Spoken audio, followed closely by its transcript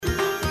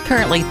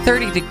Currently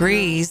 30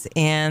 degrees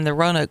in the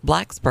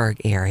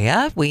Roanoke-Blacksburg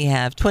area. We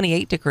have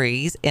 28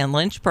 degrees in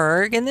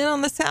Lynchburg. And then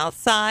on the south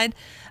side,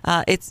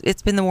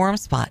 it's been the warm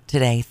spot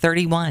today,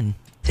 31.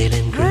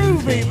 Feeling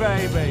Groovy,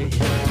 baby.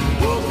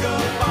 Woke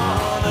up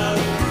on a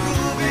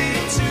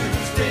groovy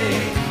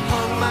Tuesday.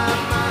 Hung my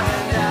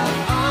mind out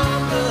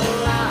on the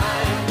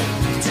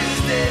line.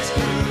 Tuesday's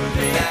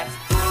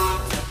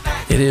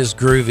groovy. It is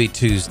Groovy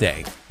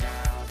Tuesday.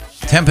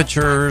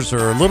 Temperatures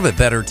are a little bit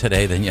better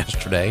today than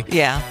yesterday.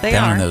 Yeah, they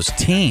Down are. in those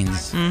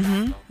teens.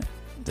 Mm-hmm.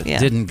 That Yeah.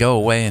 didn't go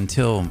away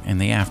until in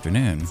the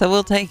afternoon. So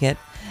we'll take it.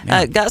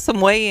 Yeah. Got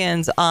some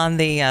weigh-ins on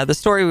the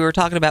story we were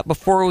talking about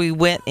before we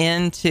went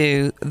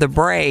into the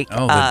break.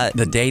 Oh,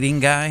 the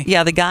dating guy?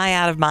 Yeah, the guy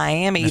out of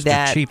Miami Mr.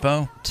 that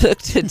Cheapo? took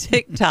to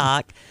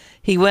TikTok.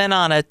 He went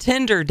on a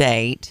Tinder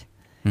date,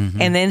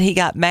 and then he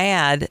got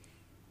mad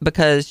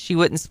because she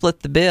wouldn't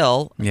split the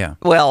bill. Yeah.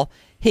 Well,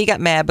 he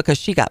got mad because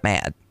she got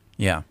mad.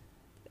 Yeah.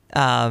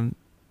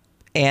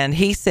 And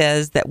he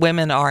says that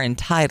women are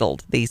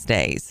entitled these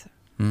days.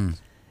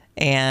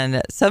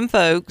 And some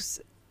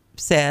folks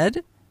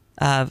said,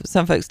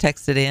 some folks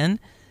texted in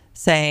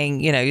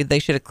saying, they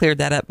should have cleared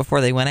that up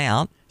before they went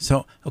out.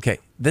 So, okay,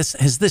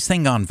 has this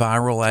thing gone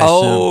viral, I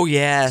Oh, assume?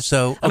 yes.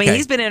 So, I mean, okay.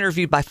 he's been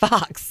interviewed by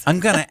Fox.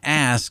 I'm going to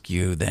ask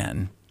you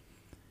then,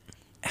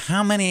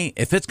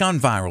 if it's gone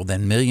viral,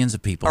 then millions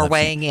of people Are have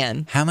weighing seen-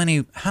 in. How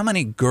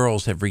many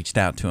girls have reached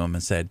out to him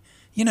and said,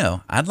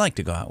 I'd like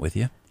to go out with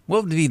you?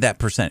 What would be that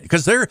percentage?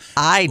 Because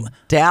I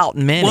doubt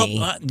many.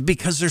 Well,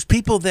 because there's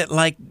people that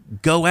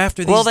go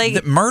after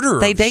these murderers.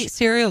 They date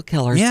serial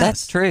killers. Yes.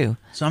 That's true.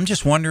 So I'm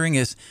just wondering,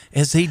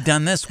 has he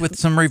done this with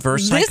some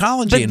reverse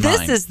psychology in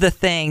mind? This is the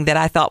thing that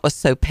I thought was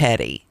so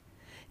petty.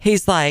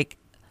 He's like,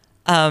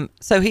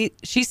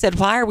 she said,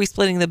 "Why are we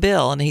splitting the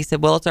bill?" And he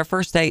said, "Well, it's our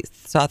first date,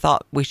 so I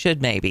thought we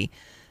should maybe."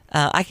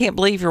 I can't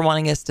believe you're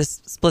wanting us to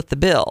split the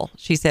bill,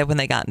 she said when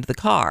they got into the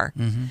car.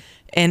 Mm-hmm.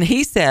 And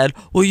he said,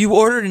 "Well, you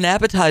ordered an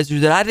appetizer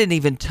that I didn't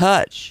even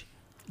touch.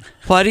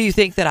 Why do you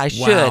think that I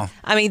should?" Wow.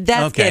 I mean,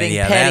 that's getting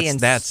petty and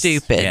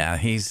stupid. Yeah,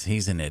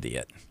 he's an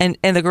idiot. And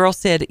the girl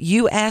said,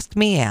 "You asked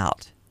me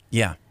out."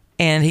 Yeah.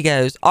 And he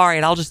goes, "All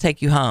right, I'll just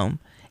take you home."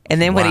 And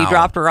then when he Wow.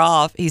 dropped her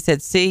off, he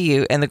said, "See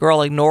you." And the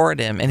girl ignored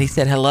him. And he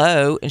said,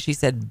 "Hello." And she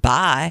said,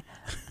 "Bye."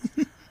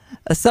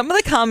 Some of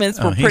the comments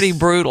were pretty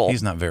brutal.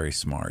 He's not very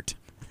smart.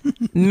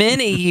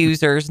 Many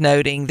users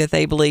noting that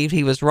they believed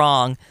he was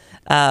wrong.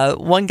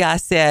 One guy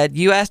said,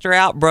 "You asked her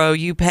out, bro,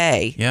 you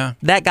pay." Yeah.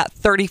 That got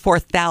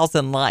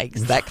 34,000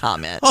 likes, that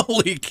comment.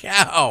 Holy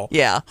cow.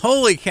 Yeah.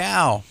 Holy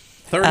cow.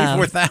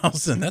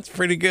 34,000. That's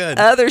pretty good.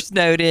 Others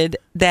noted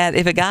that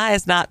if a guy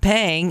is not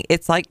paying,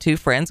 it's like two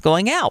friends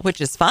going out,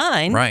 which is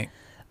fine. Right.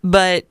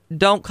 But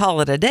don't call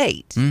it a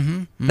date.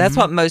 Mm-hmm. That's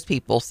what most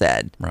people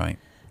said. Right.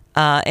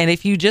 And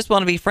if you just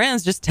want to be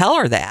friends, just tell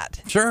her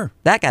that. Sure.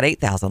 That got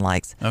 8,000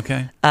 likes.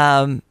 Okay.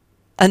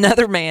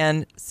 Another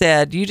man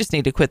said, "You just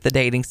need to quit the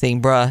dating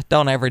scene, bruh.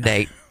 Don't ever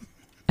date."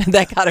 And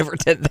that got over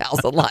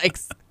 10,000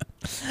 likes.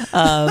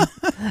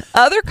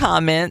 Other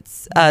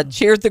comments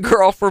cheered the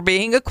girl for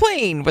being a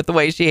queen with the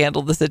way she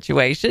handled the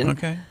situation.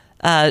 Okay.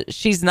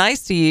 She's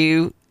nice to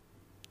you.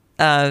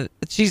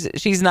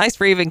 She's nice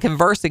for even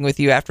conversing with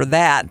you after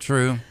that.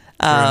 True.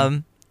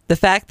 The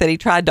fact that he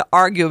tried to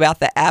argue about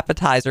the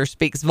appetizer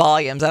speaks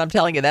volumes, and I'm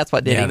telling you, that's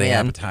what did Yeah, him the in.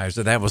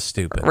 appetizer. That was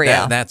stupid.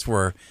 Yeah. That's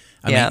where,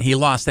 I Yeah. mean, he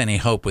lost any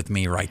hope with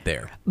me right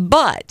there.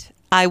 But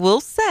I will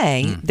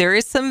say there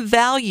is some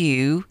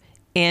value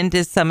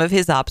into some of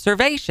his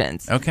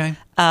observations. Okay.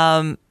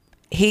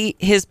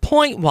 His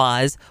point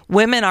was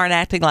women aren't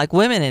acting like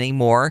women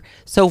anymore,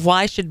 so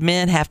why should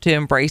men have to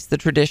embrace the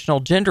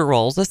traditional gender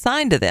roles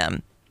assigned to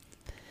them?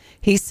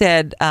 He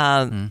said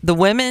the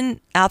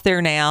women out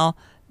there now,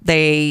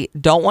 they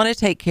don't want to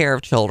take care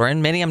of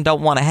children. Many of them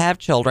don't want to have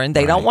children.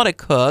 They don't want to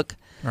cook.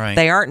 Right.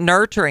 They aren't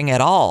nurturing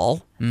at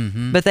all.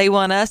 Mm-hmm. But they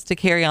want us to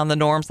carry on the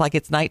norms like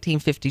it's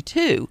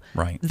 1952.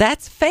 Right.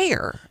 That's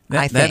fair,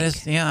 I think. That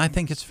is, yeah, I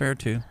think it's fair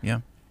too.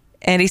 Yeah.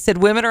 And he said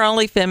women are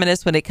only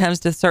feminists when it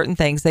comes to certain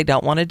things they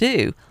don't want to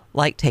do,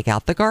 like take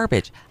out the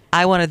garbage.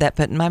 I wanted that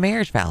put in my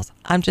marriage vows.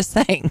 I'm just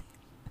saying.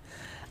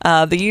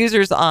 The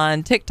users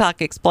on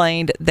TikTok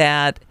explained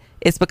that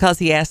it's because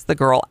he asked the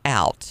girl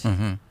out.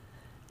 Mm-hmm.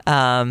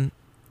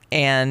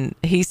 And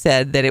he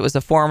said that it was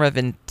a form of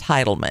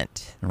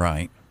entitlement.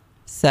 Right.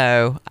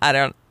 So I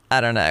don't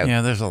know.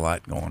 Yeah, there's a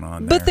lot going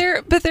on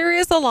there. But there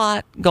is a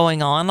lot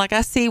going on. Like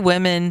I see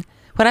women,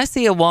 when I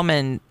see a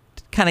woman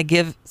kind of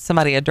give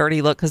somebody a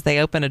dirty look because they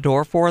open a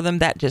door for them,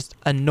 that just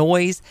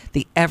annoys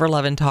the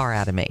ever-loving tar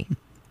out of me.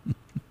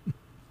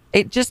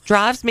 It just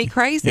drives me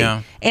crazy.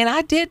 Yeah. And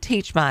I did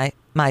teach my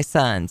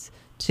sons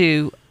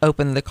to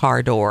open the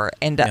car door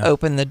and to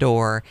open the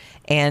door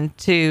and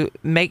to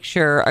make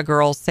sure a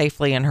girl's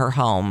safely in her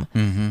home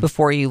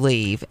before you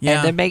leave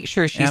and to make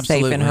sure she's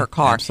safe in her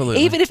car.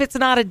 Absolutely. Even if it's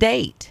not a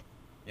date.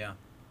 Yeah.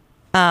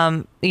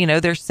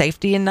 There's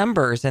safety in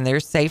numbers and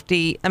there's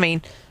safety. I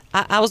mean,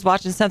 I was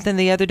watching something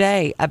the other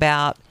day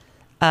about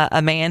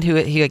a man who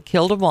he had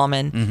killed a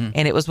woman,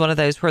 and it was one of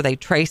those where they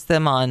traced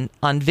them on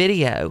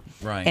video.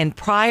 Right. And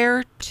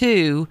prior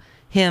to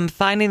him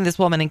finding this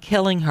woman and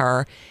killing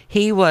her,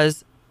 he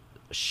was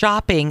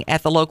shopping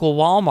at the local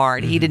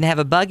Walmart. He didn't have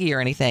a buggy or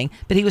anything,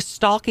 but he was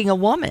stalking a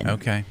woman.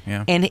 Okay,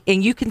 yeah. And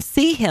you can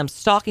see him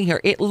stalking her.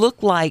 It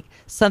looked like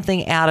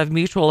something out of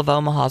Mutual of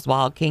Omaha's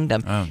Wild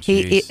Kingdom. Oh,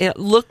 geez. It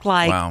looked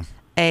like Wow.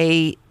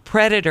 a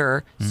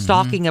predator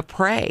stalking a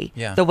prey.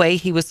 Yeah. The way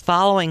he was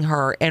following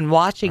her and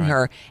watching Right.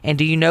 her. And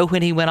do you know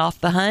when he went off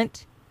the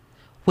hunt?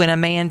 When a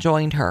man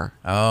joined her.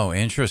 Oh,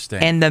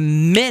 interesting. And the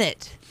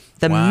minute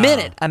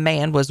Wow. a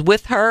man was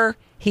with her,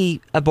 he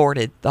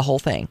aborted the whole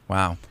thing.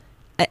 Wow.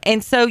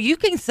 And so you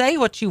can say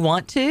what you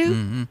want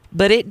to,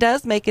 but it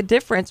does make a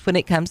difference when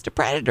it comes to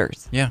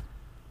predators. Yeah.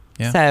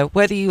 Yeah. So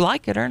whether you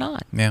like it or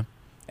not. Yeah.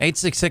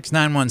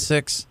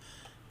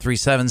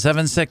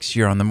 866-916-3776.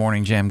 You're on the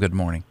Morning Jam. Good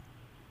morning.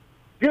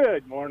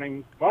 Good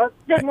morning, Mark.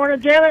 Good morning,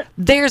 Janet.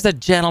 There's a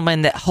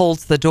gentleman that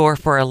holds the door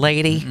for a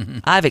lady.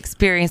 I've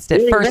experienced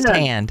it Amen.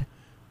 firsthand.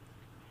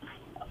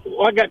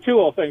 Well, I got two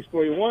little things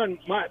for you. One,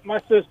 my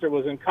sister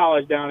was in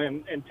college down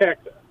in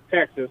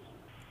Texas,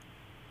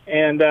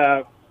 and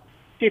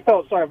she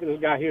felt sorry for this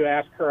guy who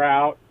asked her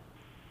out.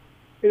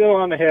 He's a little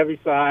on the heavy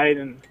side,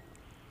 and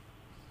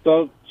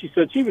so she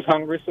said she was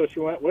hungry, so she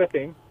went with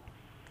him.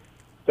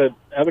 But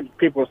other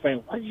people were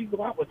saying, "Why did you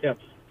go out with him?"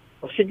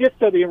 Well, she gets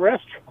to the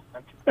restaurant.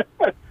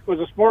 It was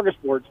a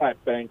smorgasbord type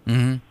thing,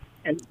 Mm-hmm.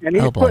 and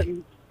he's Oh,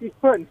 boy. he's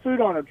putting food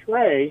on a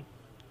tray.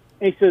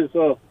 And he says,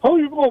 "How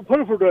you gonna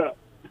pay for that?"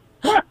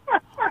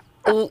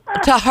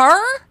 To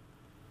her?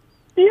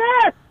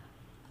 Yes.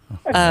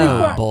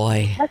 Oh,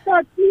 boy. I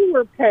thought you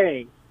were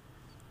paying.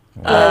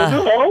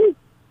 No.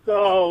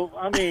 So,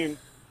 I mean,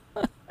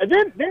 and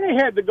then they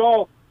had to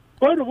go,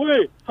 by the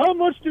way, how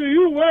much do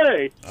you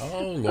weigh?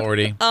 Oh,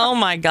 Lordy. Oh,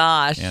 my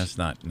gosh. Yeah, it's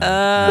not, So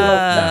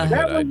not a that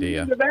good was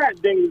idea. into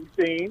that dating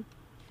scene.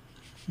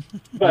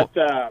 But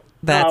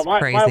That's my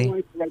crazy.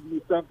 wife read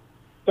me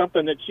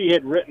something that she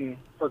had written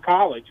for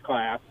college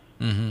class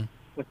Mm-hmm.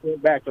 when she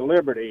went back to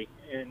Liberty,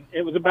 and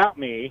it was about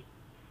me.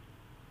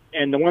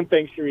 And the one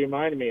thing she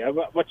reminded me of,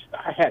 which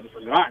I hadn't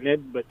forgotten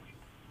it, but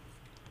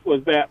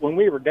was that when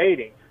we were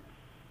dating,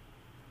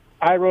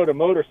 I rode a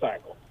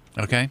motorcycle.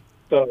 Okay.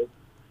 So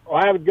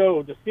I would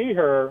go to see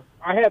her.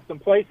 I had some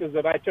places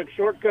that I took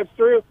shortcuts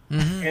through,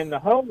 and the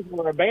homes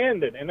were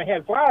abandoned, and they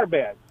had flower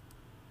beds.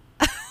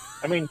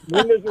 I mean,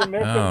 windows were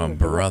missing. Oh,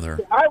 brother.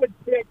 I would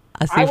pick.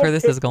 I see where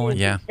this pick is going.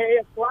 me a Yeah. bouquet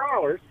of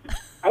flowers.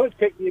 I would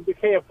pick me a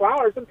bouquet of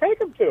flowers and take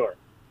them to her.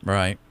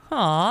 Right.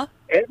 Aw.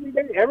 Every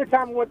day, every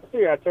time I went to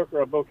see her, I took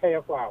her a bouquet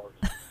of flowers.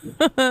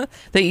 That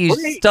you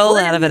Where- stole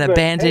where out of an is the-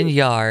 abandoned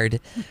yard.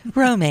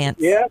 Romance.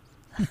 Yeah.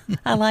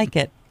 I like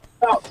it.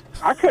 Well,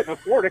 I couldn't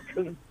afford it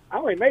because I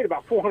only made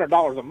about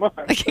 $400 a month.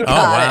 Oh, Got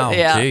wow. it,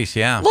 yeah. Jeez,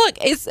 yeah. Look,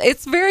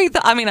 it's very.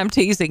 I mean, I'm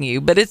teasing you,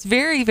 but it's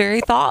very,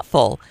 very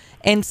thoughtful,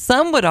 and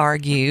some would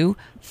argue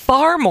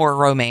far more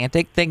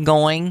romantic than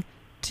going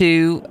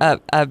to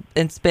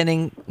and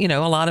spending a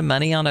lot of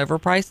money on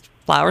overpriced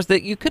flowers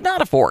that you could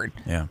not afford.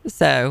 Yeah.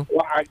 So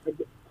Well,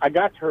 I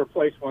got to her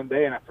place one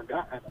day and I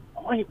forgot. I thought,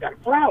 oh, you've got a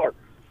flower.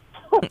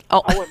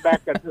 Oh. I went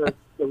back to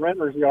the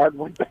renter's yard,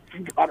 went back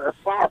and got her a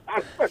flower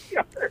out of the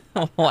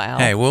yard. wow.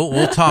 Hey,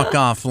 we'll talk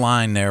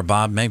offline there,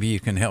 Bob. Maybe you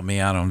can help me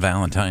out on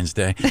Valentine's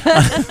Day.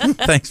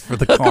 Thanks for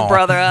the Hook call. a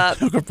brother up.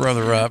 Hook a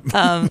brother up.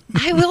 I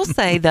will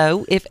say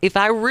though, if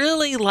I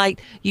really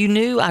liked,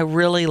 I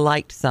really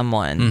liked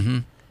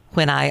someone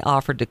when I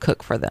offered to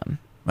cook for them.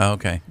 Oh,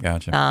 okay,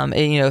 gotcha. And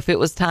if it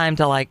was time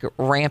to like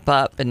ramp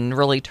up and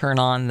really turn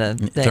on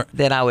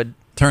then I would.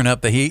 Turn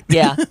up the heat.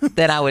 Yeah,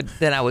 then I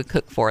would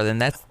cook for them.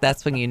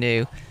 That's when you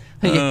knew.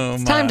 Oh,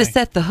 It's time to my.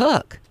 set the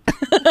hook.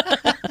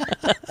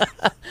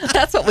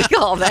 That's what we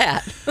call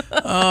that.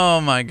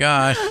 Oh my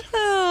gosh.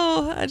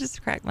 Oh, I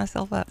just cracked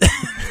myself up.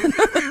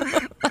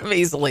 I'm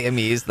easily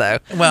amused though.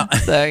 Well,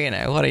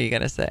 So, what are you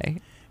going to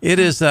say? it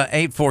is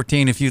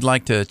 8:14. If you'd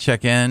like to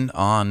check in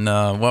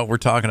on what we're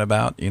talking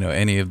about,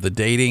 any of the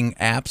dating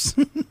apps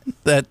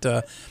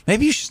that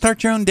maybe you should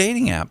start your own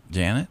dating app,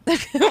 Janet,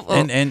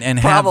 and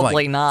have probably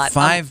like not.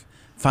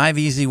 five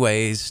easy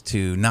ways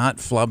to not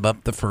flub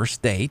up the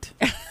first date.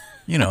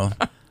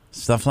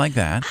 Stuff like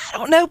that. I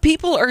don't know.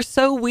 People are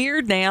so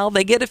weird now.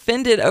 They get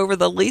offended over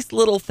the least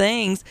little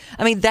things.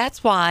 I mean,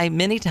 that's why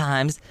many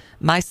times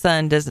my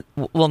son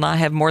will not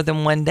have more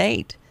than one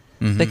date.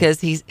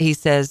 Because he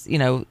says,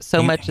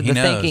 so much of he the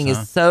knows, thinking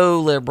huh? is so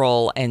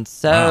liberal and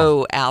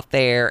so out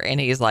there, and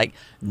he's like,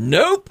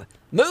 nope,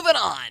 moving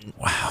on.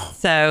 Wow.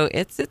 So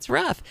it's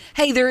rough.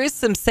 Hey, there is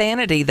some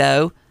sanity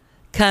though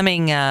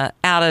coming out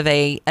of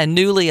a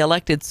newly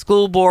elected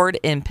school board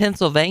in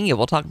Pennsylvania.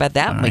 We'll talk about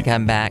that when we right.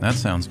 come back. That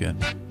sounds good.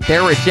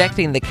 They're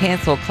rejecting the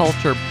cancel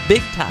culture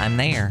big time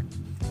there.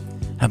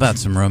 How about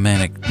some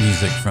romantic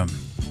music from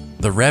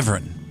the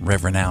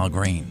Reverend Al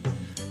Green?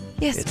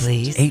 Yes, It's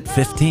please.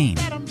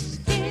 8:15.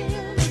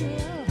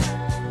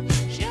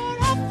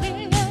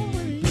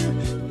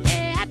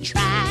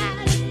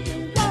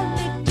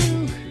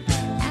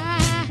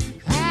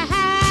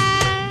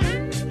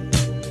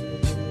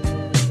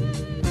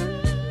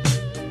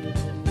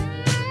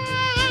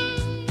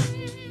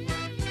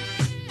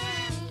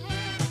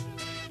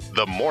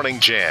 The Morning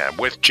Jam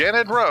with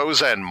Janet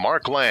Rose and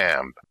Mark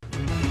Lamb.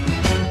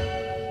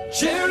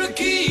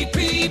 Cherokee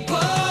people,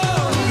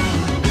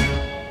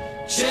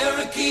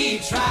 Cherokee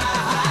tribe,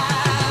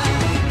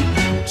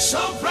 so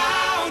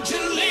proud to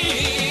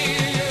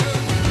live,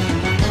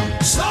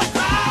 so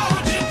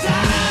proud to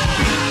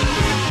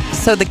die.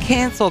 So the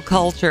cancel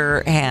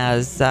culture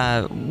has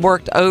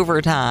worked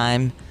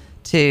overtime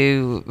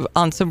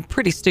on some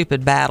pretty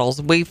stupid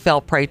battles. We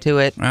fell prey to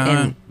it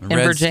in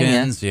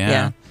Virginia.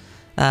 Yeah.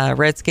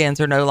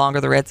 Redskins are no longer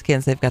the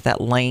Redskins. They've got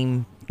that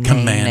lame name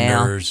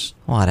Commanders.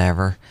 now.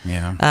 Whatever.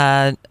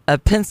 Yeah. A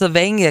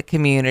Pennsylvania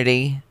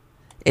community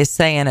is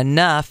saying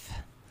enough.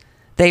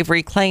 They've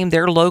reclaimed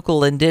their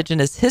local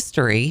indigenous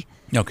history.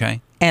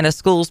 Okay. And a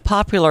school's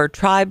popular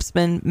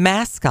tribesman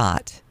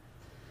mascot.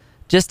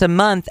 Just a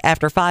month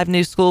after 5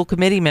 new school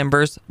committee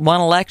members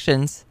won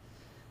elections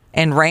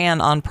and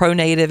ran on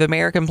pro-Native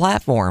American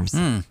platforms.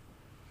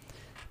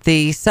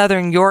 The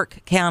Southern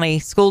York County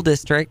School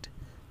District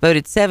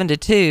voted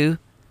 7-2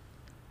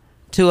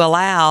 to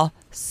allow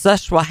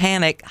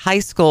Susquehannock High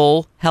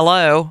School,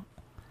 to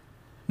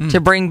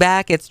bring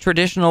back its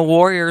traditional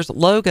Warriors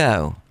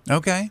logo.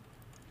 Okay.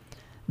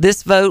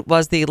 This vote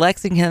was the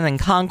Lexington and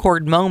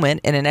Concord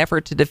moment in an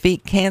effort to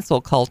defeat cancel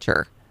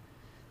culture,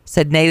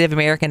 said Native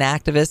American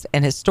activist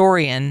and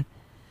historian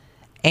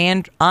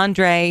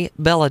Andre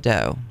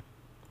Bilodeau.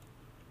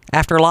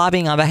 After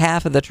lobbying on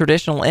behalf of the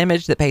traditional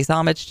image that pays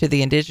homage to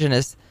the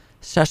indigenous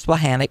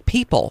Susquehannock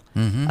people,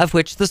 of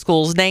which the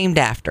school's named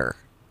after.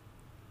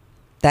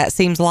 That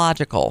seems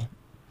logical.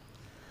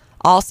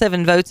 All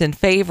 7 votes in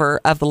favor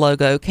of the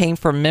logo came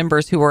from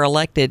members who were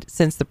elected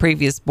since the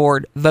previous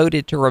board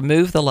voted to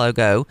remove the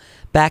logo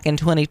back in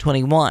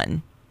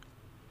 2021.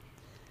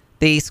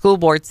 The school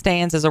board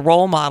stands as a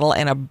role model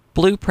and a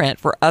blueprint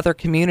for other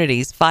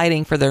communities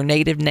fighting for their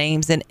native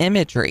names and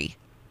imagery,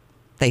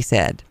 they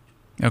said.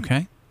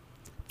 Okay.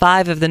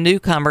 5 of the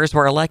newcomers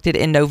were elected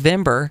in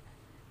November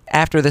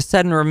after the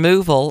sudden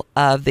removal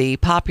of the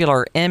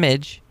popular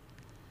image,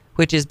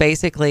 which is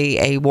basically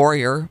a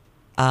warrior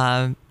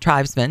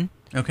tribesman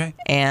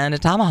and a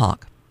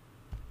tomahawk.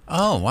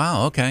 Oh,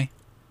 wow. Okay.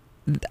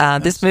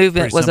 This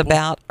movement was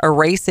about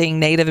erasing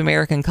Native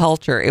American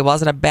culture. It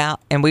wasn't about,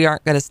 and we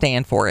aren't going to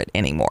stand for it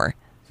anymore.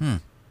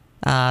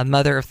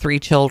 Mother of 3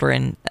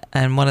 children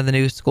and one of the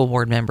new school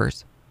board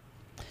members.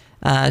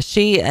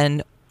 She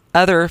and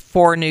other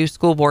 4 new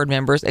school board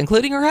members,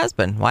 including her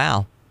husband.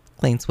 Wow.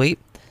 Clean sweep.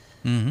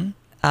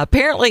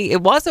 Apparently,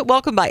 it wasn't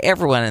welcomed by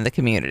everyone in the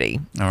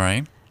community. All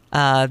right.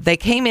 They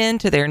came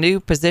into their new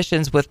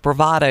positions with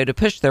bravado to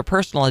push their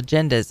personal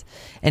agendas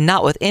and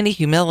not with any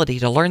humility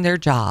to learn their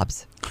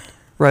jobs,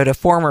 wrote a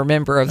former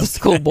member of the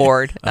school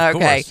board.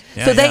 Okay.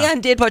 Yeah, so they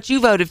undid what you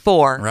voted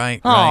for. Right.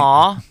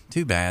 Aw. Right.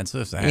 Too bad.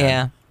 So sad.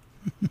 Yeah.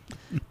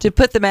 To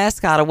put the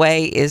mascot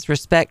away is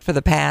respect for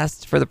the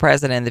past, for the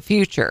present, and the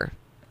future,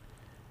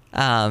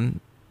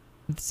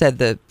 said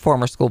the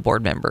former school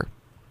board member.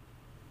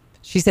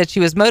 She said she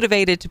was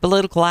motivated to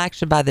political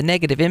action by the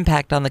negative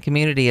impact on the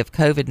community of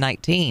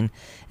COVID-19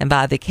 and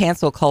by the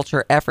cancel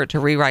culture effort to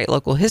rewrite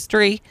local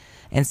history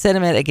and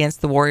sentiment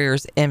against the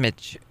Warriors'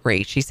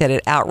 imagery. She said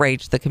it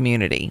outraged the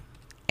community,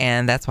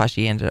 and that's why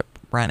she ended up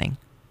running.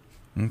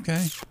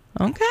 Okay.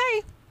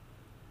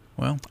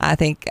 Well, I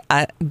think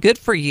good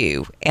for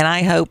you, and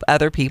I hope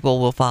other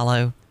people will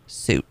follow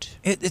suit.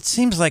 It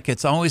seems like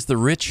it's always the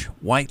rich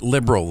white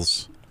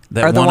liberals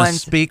that want to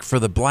speak for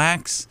the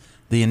blacks,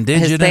 the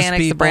indigenous Hispanics,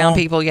 people, the brown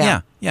people.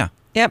 Yeah.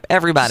 Yep,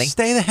 everybody.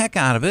 Stay the heck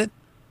out of it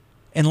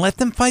and let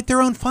them fight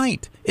their own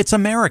fight. It's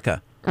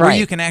America, where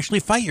you can actually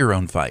fight your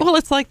own fight. Well,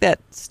 it's like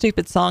that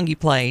stupid song you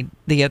played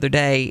the other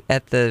day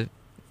at the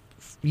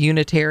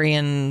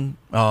Unitarian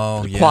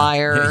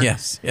choir.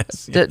 Yes.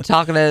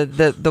 Talking to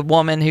the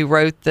woman who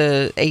wrote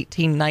the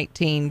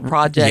 1819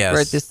 Project,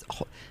 wrote this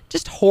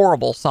just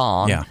horrible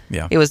song.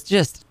 Yeah. It was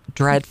just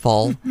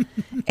dreadful.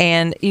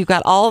 And you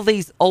got all of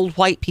these old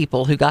white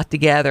people who got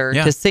together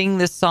to sing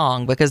this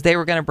song because they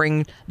were going to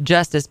bring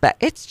justice back.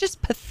 It's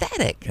just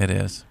pathetic. It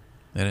is.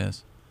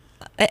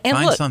 And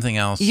Find look, something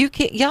else.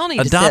 Y'all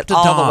need Adopt to a sit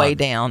all dog. the way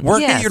down.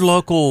 Work at your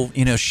local,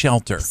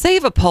 shelter.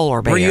 Save a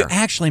polar bear. Where you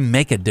actually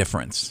make a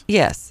difference.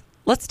 Yes,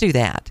 let's do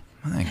that.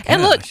 My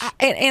And look,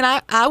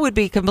 gosh. I would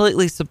be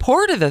completely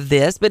supportive of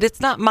this, but it's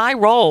not my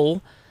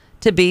role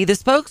to be the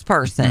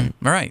spokesperson.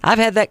 Right. I've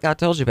had that. I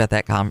told you about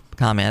that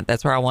comment.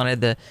 That's where I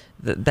wanted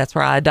that's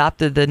where I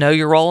adopted the know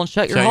your role and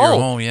shut your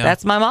hole. Yeah.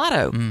 That's my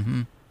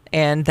motto.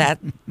 And that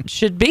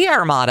should be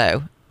our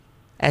motto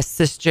as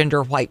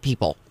cisgender white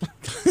people.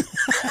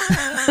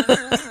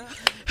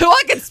 Who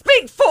I can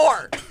speak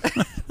for.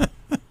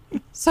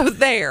 So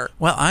there.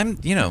 Well,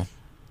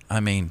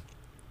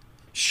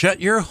 shut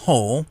your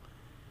hole.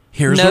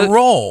 Here's a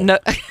roll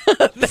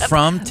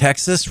from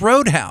Texas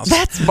Roadhouse.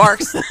 That's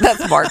Mark's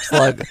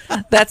slogan.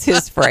 That's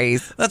his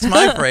phrase. That's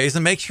my phrase.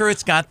 And make sure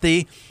it's got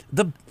the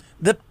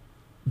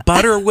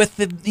butter with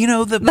the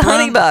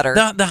honey butter.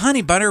 The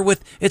honey butter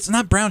with, it's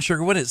not brown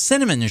sugar. What is it?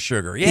 Cinnamon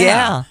sugar.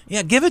 Yeah.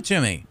 Give it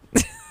to me.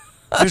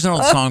 There's an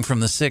old song from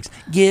the '60s.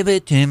 Give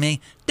it to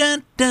me.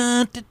 Dun,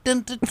 dun, dun,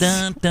 dun, dun,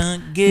 dun,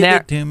 dun. Give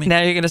it to me.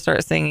 Now you're going to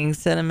start singing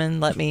Cinnamon,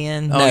 Let Me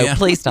In. Oh, No, yeah.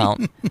 please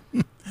don't.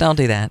 Don't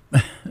do that.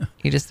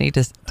 You just need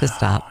to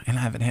stop. And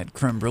I haven't had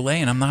creme brulee,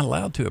 and I'm not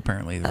allowed to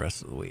apparently the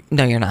rest of the week.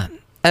 No, you're not.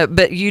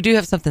 But you do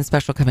have something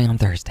special coming on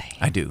Thursday.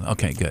 I do.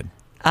 Okay, good.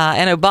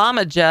 An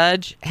Obama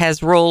judge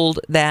has ruled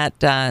that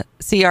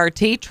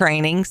CRT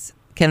trainings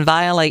can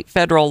violate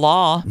federal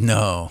law.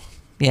 No.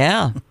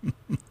 Yeah.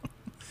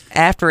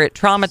 After it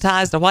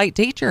traumatized a white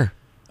teacher.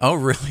 Oh,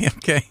 really?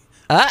 Okay.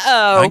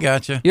 Uh-oh. I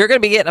gotcha. You're going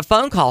to be getting a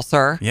phone call,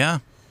 sir. Yeah.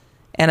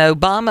 An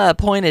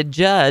Obama-appointed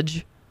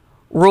judge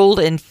ruled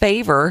in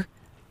favor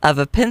of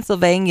a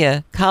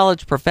Pennsylvania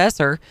college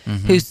professor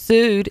who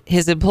sued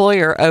his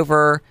employer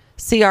over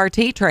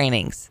CRT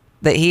trainings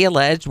that he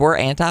alleged were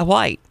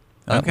anti-white.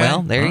 Okay.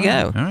 Well, there you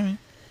go. All right.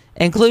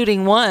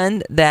 Including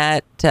one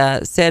that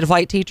said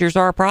white teachers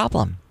are a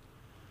problem.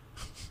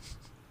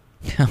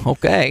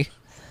 Okay.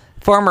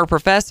 Former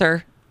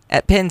professor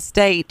at Penn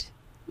State,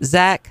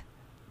 Zach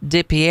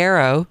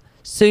DiPiero,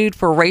 sued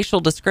for racial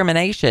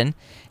discrimination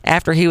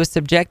after he was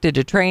subjected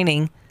to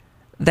training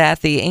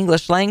that the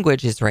English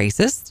language is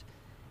racist.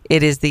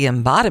 It is the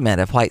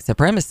embodiment of white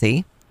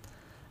supremacy,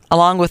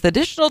 along with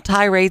additional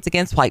tirades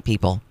against white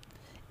people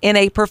in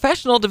a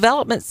professional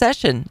development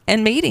session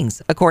and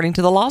meetings, according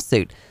to the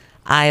lawsuit.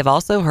 I have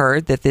also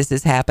heard that this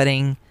is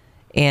happening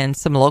in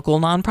some local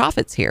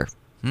nonprofits here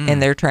in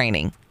their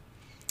training.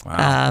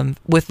 Wow.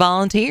 With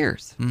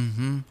volunteers.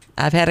 Mm-hmm.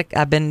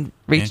 I've been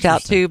reached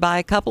out to by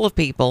a couple of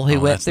people who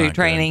went that's through not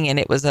training, and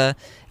it was a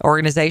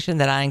organization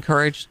that I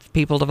encouraged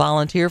people to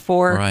volunteer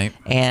for. Right.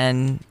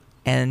 And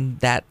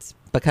that's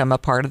become a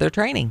part of their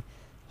training.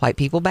 White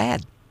people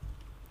bad.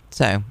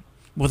 So.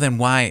 Well, then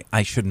why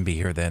I shouldn't be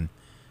here then?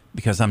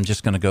 Because I'm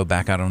just going to go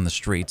back out on the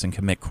streets and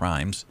commit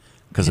crimes,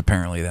 because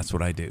apparently that's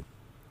what I do.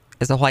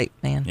 As a white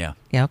man? Yeah.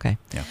 Yeah, okay.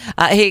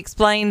 Yeah. He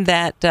explained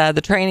that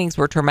the trainings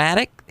were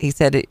traumatic. He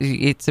said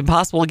it's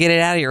impossible to get it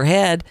out of your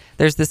head.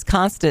 There's this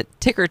constant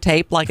ticker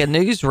tape like a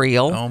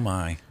newsreel. Oh,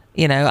 my.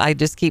 You know, I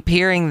just keep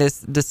hearing this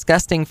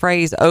disgusting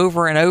phrase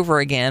over and over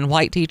again.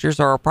 White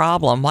teachers are a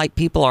problem. White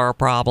people are a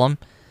problem.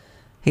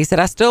 He said,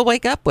 I still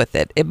wake up with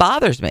it. It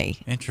bothers me.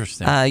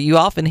 Interesting. You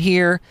often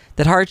hear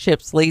that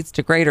hardships leads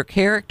to greater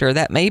character.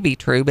 That may be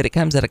true, but it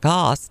comes at a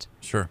cost.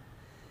 Sure.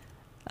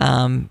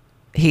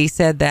 He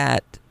said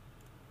that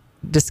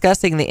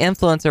discussing the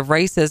influence of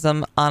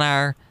racism on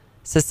our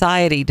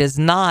society does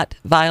not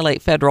violate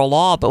federal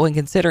law, but when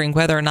considering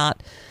whether or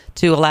not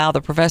to allow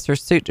the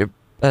professor's suit to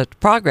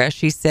progress,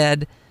 she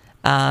said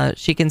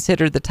she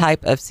considered the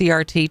type of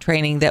CRT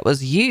training that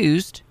was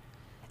used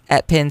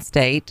at Penn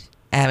State,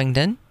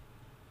 Abingdon,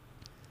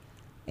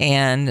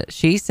 and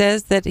she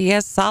says that he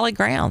has solid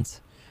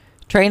grounds.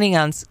 Training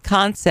on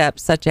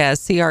concepts such as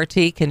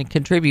CRT can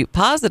contribute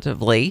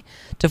positively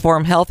to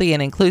form healthy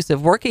and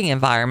inclusive working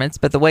environments,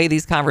 but the way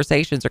these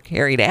conversations are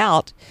carried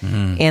out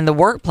in the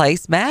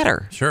workplace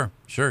matter. Sure.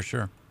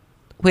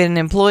 When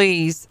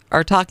employees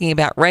are talking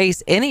about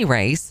race, any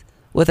race,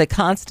 with a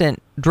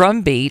constant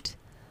drumbeat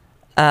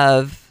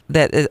of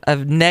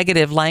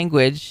negative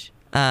language,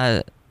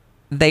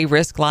 they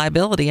risk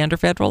liability under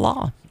federal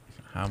law.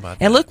 How about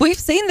And that? look, we've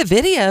seen the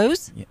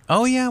videos.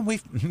 Oh, yeah.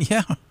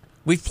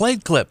 We've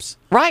played clips.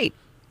 Right.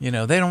 You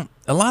know, they don't,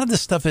 a lot of this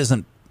stuff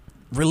isn't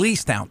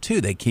released out too.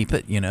 They keep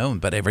it,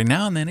 but every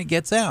now and then it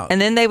gets out. And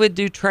then they would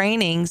do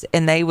trainings,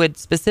 and they would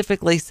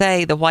specifically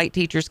say the white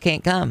teachers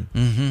can't come.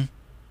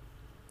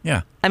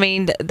 Yeah. I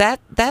mean,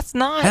 that's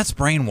not. That's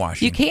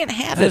brainwashing. You can't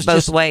have That it is both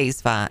just-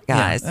 ways, Yeah,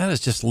 guys. that is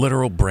just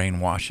literal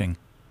brainwashing.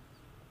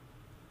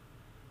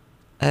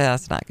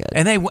 That's not good.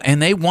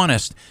 And they want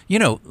us,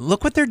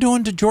 look what they're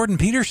doing to Jordan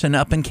Peterson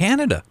up in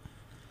Canada.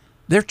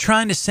 They're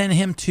trying to send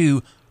him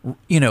to,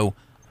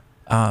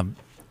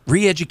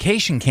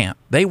 re-education camp.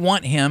 They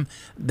want him,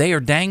 they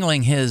are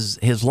dangling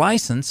his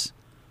license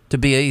to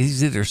be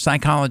he's either a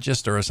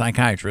psychologist or a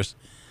psychiatrist,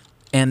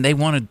 and they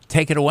want to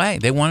take it away.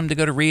 They want him to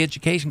go to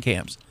re-education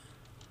camps.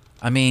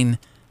 I mean,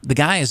 the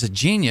guy is a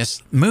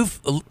genius.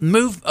 Move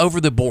over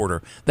the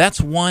border.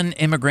 That's one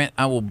immigrant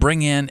I will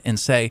bring in and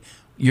say,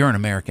 you're an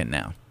American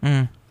now.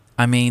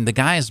 I mean, the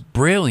guy is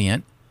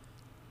brilliant,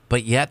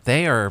 but yet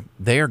they are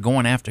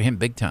going after him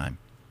big time.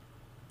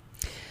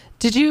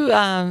 Did you,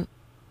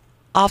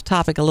 off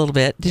topic a little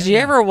bit, did you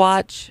ever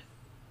watch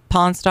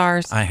Pawn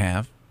Stars? I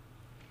have.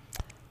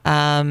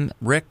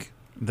 Rick,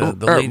 the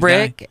or lead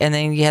Rick, guy. and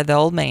then you had the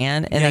old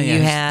man, and then you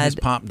his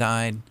had pop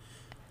died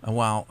a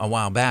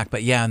while back,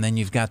 but yeah, and then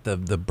you've got the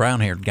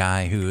brown-haired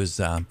guy who is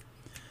the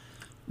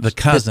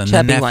cousin, the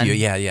chubby nephew. one.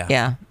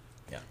 Yeah.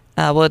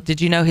 Well, did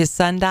you know his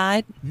son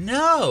died?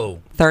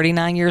 No.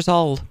 39 years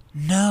old.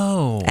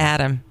 No.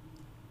 Adam.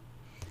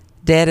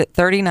 Dead at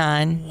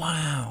 39.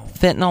 Wow.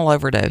 Fentanyl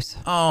overdose.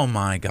 Oh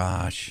my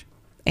gosh.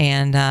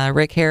 And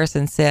Rick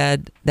Harrison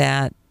said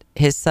that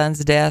his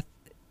son's death,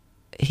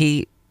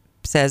 he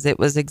says it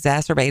was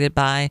exacerbated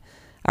by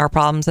our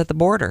problems at the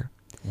border.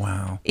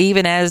 Wow.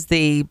 Even as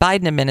the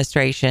Biden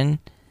administration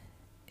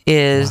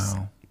is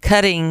Wow.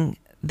 cutting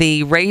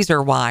the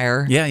razor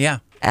wire Yeah.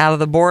 out of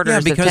the borders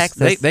of because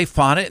Texas. they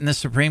fought it, and the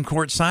Supreme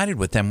Court sided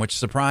with them, which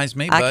surprised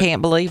me. I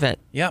can't believe it.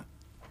 Yep.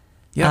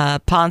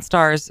 Pawn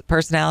Stars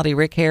personality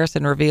Rick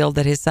Harrison revealed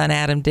that his son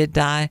Adam did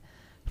die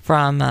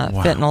from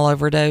fentanyl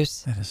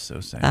overdose. That is so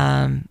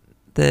sad.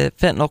 The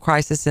fentanyl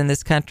crisis in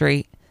this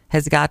country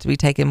has got to be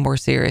taken more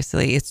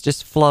seriously. It's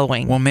just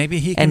flowing. Well, maybe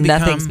he can and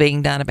nothing's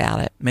being done about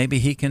it. Maybe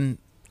he can,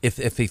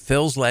 if he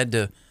feels led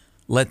to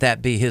let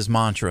that be his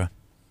mantra,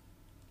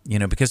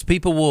 because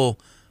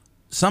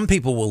some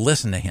people will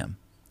listen to him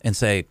and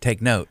say,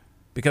 take note,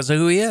 because of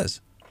who he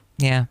is.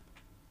 Yeah.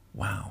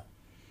 Wow.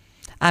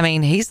 I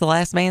mean, he's the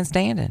last man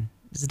standing.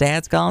 His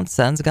dad's gone,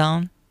 son's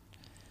gone.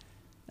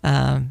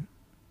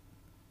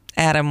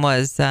 Adam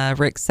was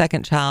Rick's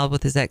second child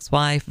with his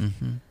ex-wife.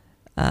 Mm-hmm.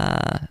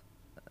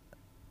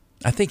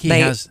 I think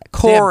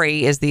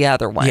Corey is the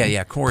other one.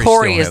 Yeah.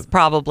 Corey is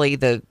probably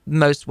the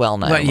most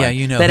well-known But, yeah,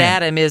 one. but him.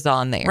 Adam is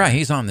on there. Right,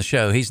 he's on the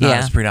show. He's not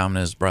as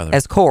predominant as brother.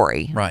 As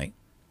Corey. Right.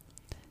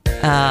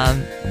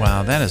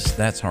 Wow,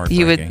 that's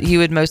heartbreaking. You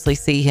would mostly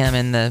see him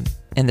in the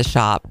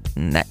shop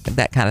and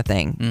that kind of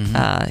thing.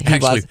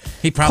 Mm-hmm.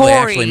 He probably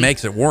actually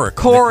makes it work.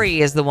 Corey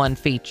is the one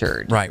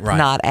featured. Right.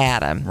 Not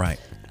Adam. Right.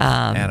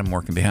 Adam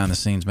working behind the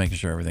scenes, making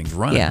sure everything's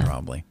running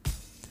probably.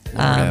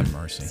 Lord have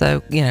mercy.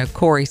 So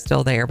Corey's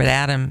still there, but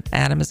Adam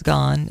is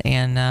gone,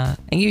 and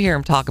you hear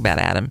him talk about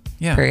Adam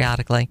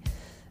periodically,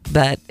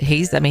 but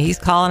he's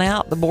calling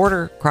out the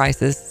border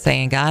crisis,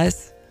 saying,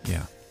 guys,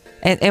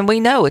 and we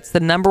know it's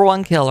the number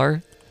one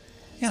killer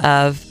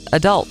of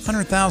adults,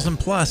 100,000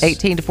 plus,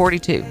 18 to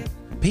 42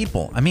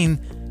 people. I mean,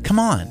 come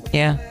on,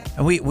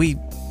 we.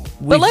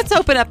 But let's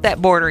open up that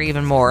border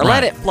even more. Right.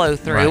 Let it flow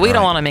through. Right, we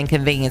don't want them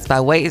inconvenienced by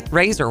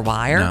razor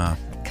wire. No.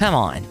 Come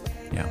on.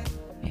 Yeah.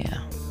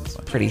 It's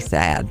pretty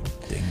sad.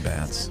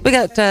 Dingbats. We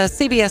got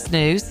CBS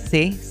News.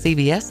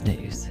 CBS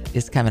News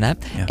is coming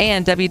up. Yeah.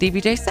 And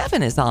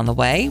WDBJ7 is on the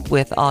way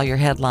with all your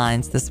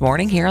headlines this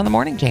morning here on the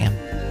Morning Jam.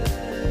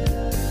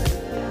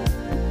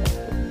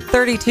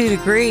 32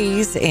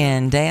 degrees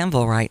in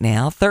Danville right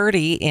now,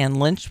 30 in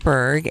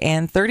Lynchburg,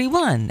 and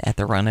 31 at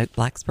the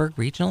Roanoke-Blacksburg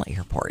Regional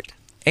Airport.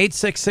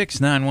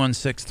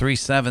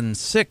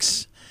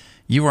 866-916-3776.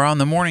 You are on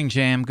the Morning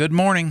Jam. Good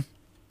morning.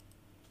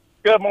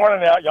 Good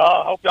morning,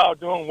 y'all. Hope y'all are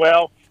doing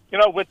well.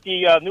 With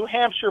the New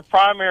Hampshire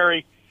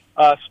primary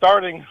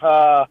starting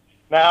now,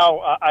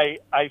 I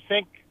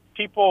think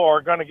people are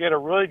going to get a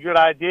really good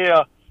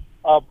idea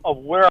of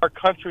where our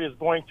country is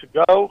going to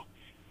go.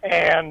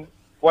 And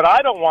what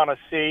I don't want to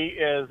see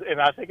is,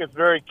 and I think it's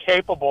very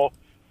capable,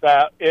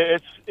 that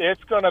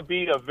it's going to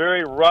be a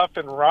very rough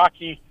and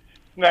rocky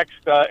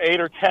next 8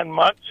 or 10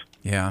 months.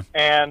 Yeah.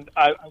 And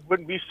I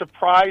wouldn't be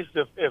surprised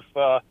if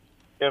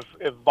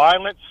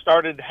violence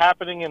started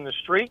happening in the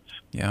streets.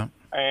 Yeah.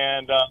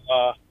 And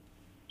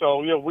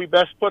so we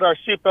best put our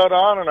seatbelt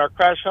on and our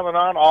crash helmet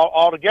on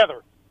all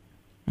together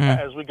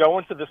as we go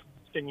into this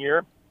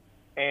year.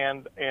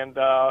 And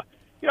I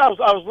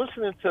was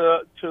listening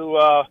to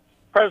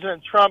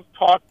President Trump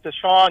talk to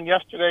Sean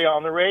yesterday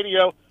on the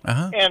radio,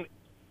 and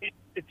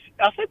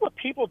I think what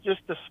people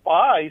just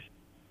despise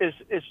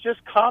is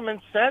just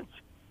common sense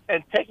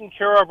and taking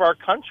care of our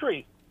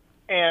country,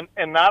 and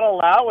not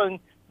allowing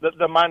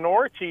the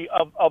minority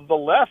of the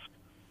left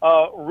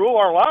rule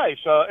our lives.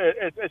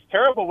 It's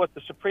terrible what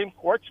the Supreme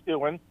Court's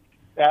doing,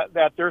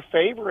 that they're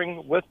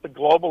favoring with the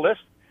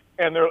globalists,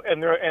 and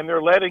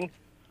they're letting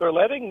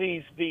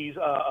these these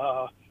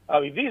are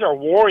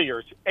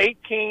warriors,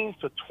 18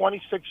 to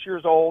 26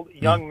 years old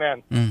young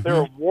men. Mm-hmm.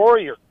 They're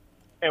warriors,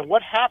 and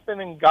what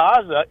happened in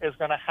Gaza is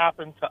going to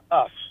happen to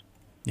us.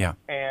 Yeah.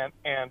 And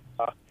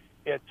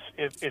it's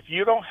if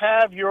you don't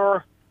have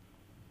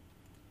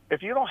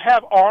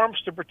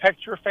arms to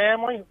protect your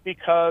family,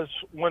 because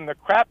when the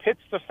crap hits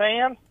the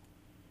fan,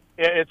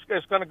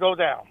 it's going to go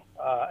down.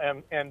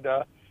 And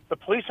the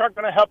police aren't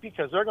going to help you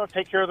because they're going to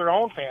take care of their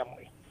own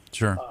family.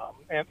 Sure.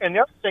 And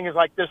the other thing is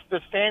like this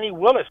Fannie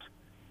Willis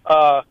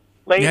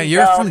lady. Yeah,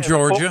 you're from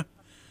Georgia.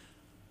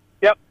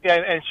 Yep,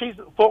 and she's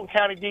the Fulton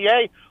County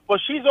DA. Well,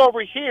 she's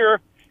over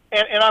here,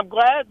 and I'm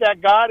glad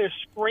that God is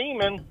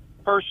screaming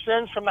her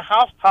sins from the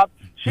housetop.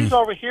 She's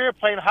over here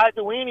playing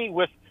hide-the-weenie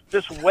with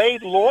this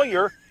Wade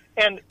lawyer,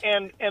 and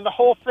the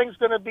whole thing's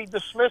going to be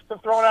dismissed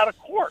and thrown out of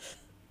court.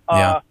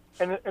 And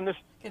this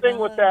thing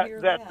with that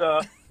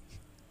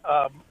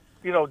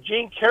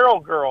Jean Carroll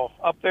girl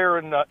up there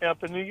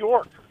up in New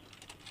York,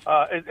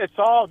 it's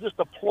all just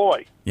a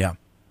ploy. Yeah.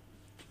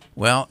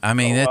 Well, I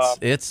mean,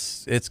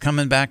 it's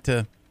coming back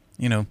to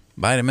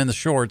bite them in the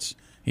shorts,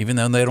 even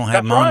though they don't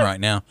have them on right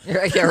now.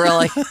 Yeah,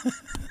 really.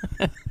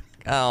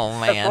 Oh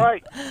man. That's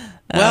right.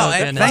 Well,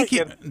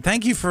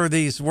 thank you for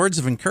these words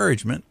of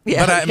encouragement.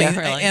 Yeah, but I mean,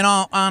 really. in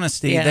all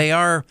honesty, they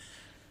are.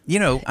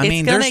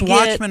 There's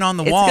watchmen on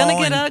the wall. It's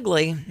going to get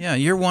ugly. Yeah,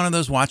 you're one of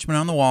those watchmen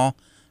on the wall.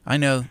 I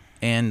know,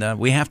 and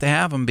we have to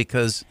have them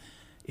because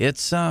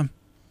it's.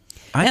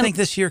 I think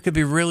this year could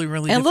be really,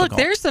 really difficult. And look,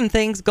 there's some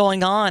things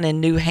going on in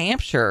New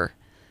Hampshire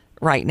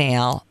right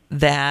now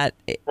that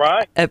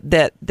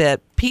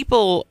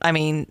people, I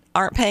mean,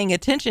 aren't paying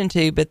attention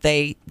to, but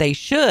they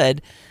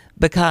should,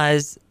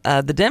 because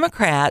the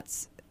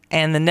Democrats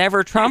and the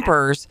Never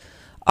Trumpers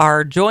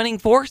are joining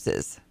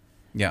forces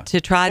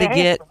to try to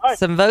get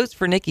some votes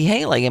for Nikki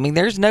Haley. I mean,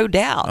 there's no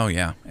doubt. Oh,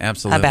 yeah,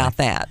 absolutely. About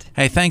that.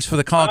 Hey, thanks for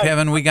the call,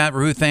 Kevin. We got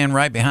Ruth Ann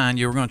right behind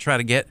you. We're going to try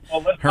to get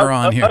her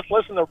on here. Let's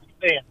listen to Ruth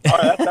Ann. All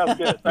right, that sounds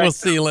good. We'll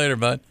see you later,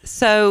 bud.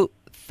 So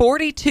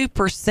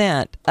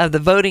 42% of the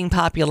voting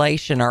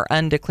population are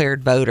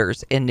undeclared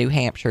voters in New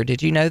Hampshire.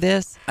 Did you know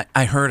this?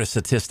 I heard a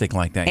statistic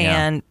like that,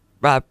 And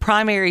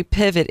Primary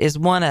Pivot is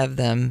one of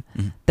them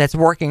that's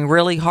working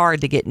really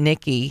hard to get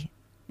Nikki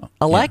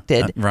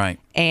elected. Right.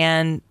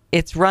 And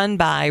it's run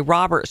by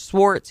Robert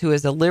Swartz, who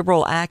is a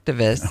liberal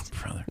activist,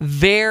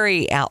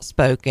 very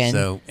outspoken.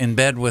 So in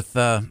bed with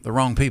the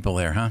wrong people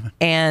there, huh?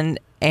 And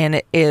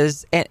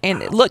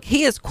look,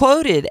 he is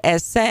quoted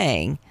as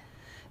saying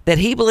that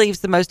he believes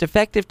the most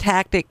effective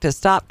tactic to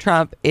stop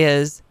Trump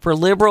is for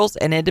liberals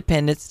and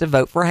independents to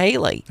vote for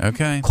Haley.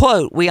 Okay.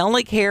 Quote, "We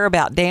only care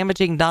about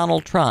damaging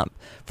Donald Trump.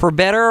 For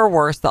better or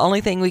worse, the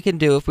only thing we can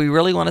do if we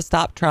really want to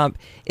stop Trump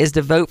is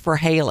to vote for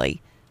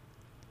Haley."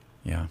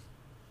 Yeah.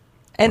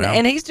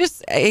 And he's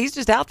just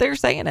out there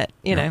saying it,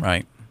 you know.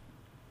 Right.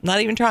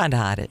 Not even trying to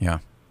hide it. Yeah.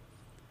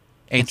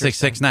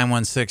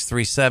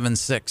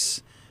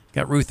 866-916-376.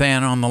 Got Ruth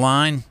Ann on the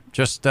line.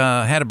 Just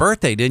had a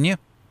birthday, didn't you?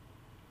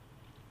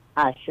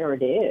 I sure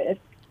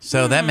did.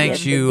 So that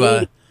makes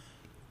you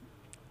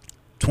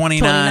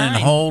 29 and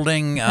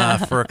holding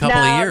for a couple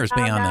of years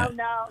beyond that.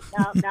 No.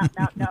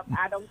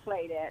 I don't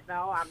play that.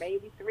 No, I'm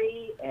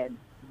 83, and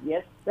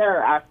yes,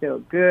 sir, I feel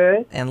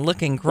good. And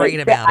looking great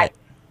about it.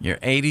 You're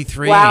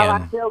 83. Well,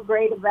 and I feel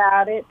great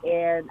about it,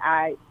 and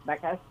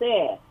like I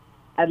said,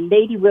 a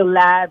lady will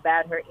lie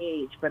about her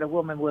age, but a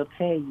woman will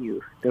tell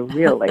you the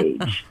real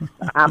age.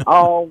 I'm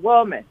all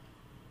woman.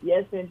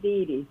 Yes,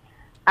 indeedy.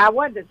 I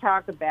wanted to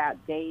talk about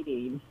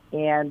dating,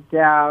 and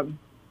I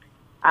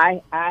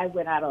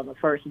went out on the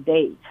first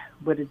date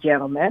with a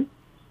gentleman,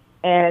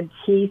 and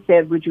he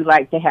said, "Would you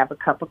like to have a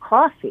cup of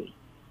coffee?"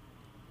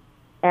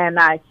 And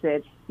I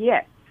said,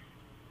 "Yes."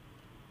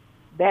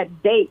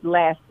 That date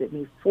lasted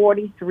me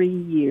 43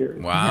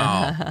 years.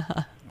 Wow.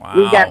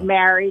 We got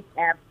married.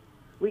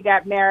 We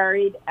got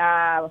married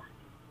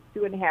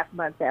 2.5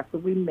 months after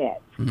we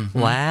met.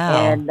 Wow.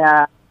 And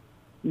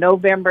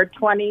November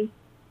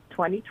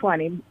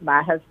 2020,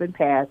 my husband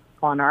passed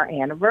on our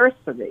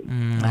anniversary.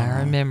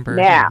 I remember.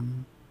 Now,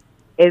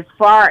 as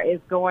far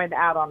as going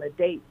out on a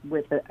date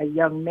with a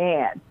young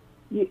man,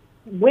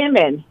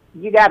 women,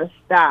 you got to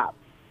stop,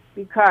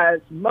 because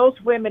most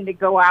women that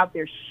go out,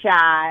 they're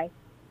shy.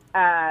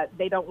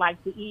 They don't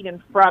like to eat in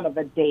front of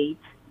a date.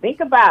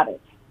 Think about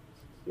it.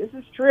 This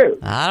is true.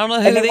 I don't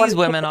know who these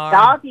women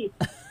are.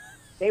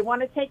 They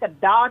want to take a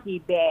doggy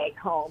bag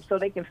home so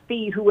they can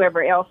feed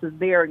whoever else is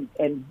there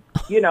and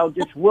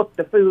just whoop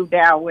the food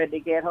down when they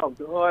get home.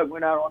 Oh, I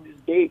went out on this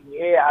date,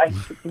 and I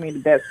took me to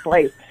the best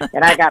place,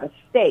 and I got a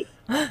steak.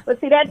 But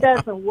see, that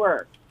doesn't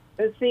work.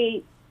 But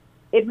see,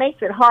 it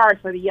makes it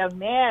hard for the young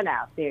man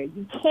out there.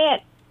 You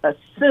can't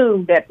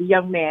assume that the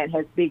young man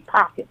has big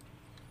pockets.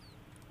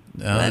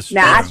 I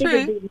think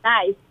it'd be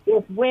nice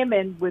if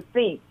women would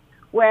think,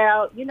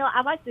 well,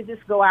 I'd like to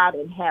just go out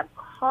and have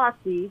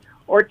coffee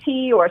or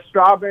tea or a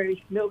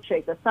strawberry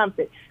milkshake or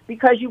something,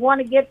 because you want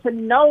to get to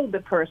know the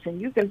person.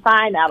 You can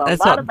find out a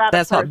lot about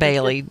that's a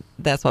person.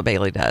 That's what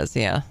Bailey does,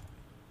 yeah.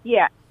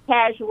 Yeah,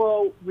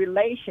 casual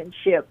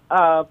relationship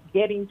of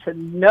getting to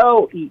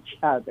know each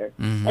other.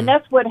 Mm-hmm. And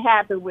that's what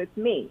happened with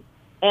me.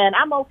 And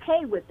I'm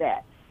okay with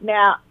that.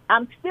 Now,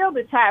 I'm still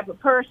the type of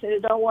person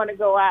that don't want to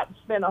go out and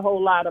spend a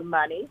whole lot of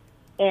money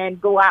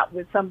and go out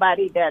with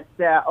somebody that's,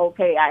 I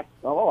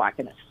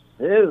can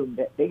assume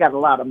that they got a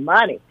lot of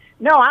money.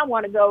 No, I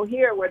want to go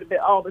here where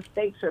all the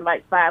steaks are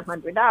like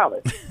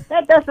 $500.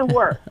 That doesn't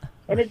work.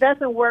 And it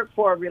doesn't work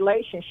for a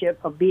relationship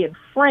of being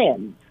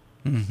friends.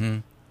 Mm-hmm.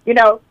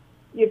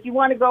 If you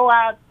want to go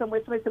out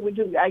somewhere,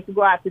 I could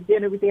go out to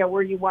dinner with you,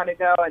 where you want to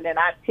go, and then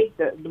I pick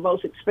the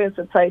most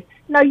expensive place.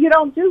 No, you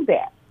don't do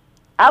that.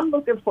 I'm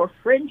looking for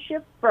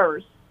friendship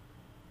first,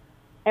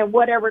 and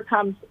whatever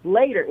comes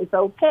later is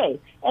okay.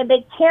 And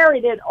they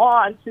carried it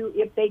on to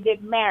if they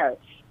get married.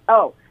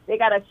 Oh, they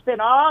got to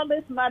spend all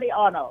this money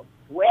on a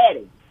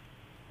wedding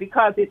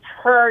because it's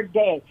her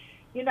day.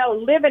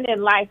 Living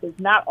in life is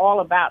not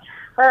all about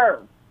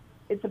her.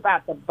 It's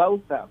about the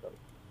both of them.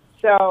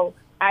 So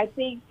I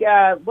think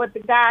what the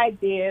guy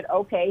did,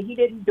 he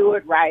didn't do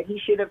it right. He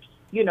should have,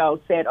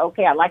 said,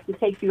 okay, I'd like to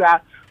take you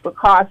out for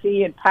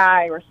coffee and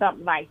pie or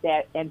something like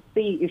that and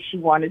see if she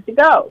wanted to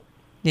go.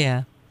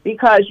 Yeah.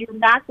 Because you're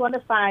not going to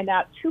find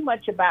out too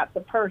much about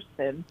the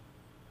person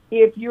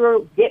if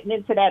you're getting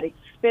into that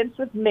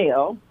expensive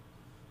meal.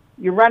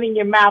 You're running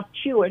your mouth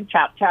chewing,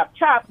 chop, chop,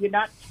 chop. You're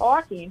not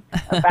talking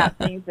about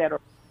things that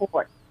are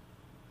important.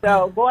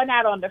 So going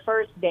out on the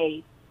first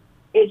date,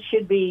 it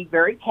should be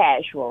very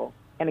casual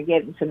and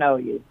getting to know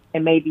you.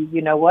 And maybe,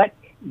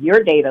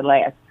 your date will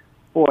last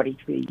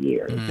 43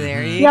 years.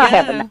 There you Y'all go.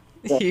 have a nice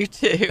day. You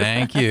too.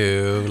 Thank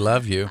you.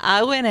 Love you.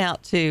 I went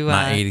out to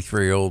my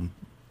 83-year-old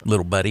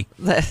little buddy.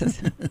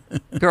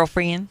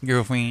 Girlfriend.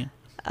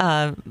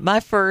 My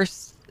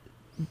first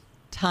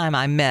time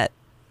I met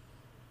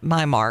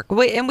my Mark,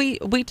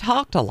 we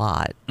talked a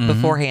lot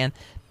beforehand,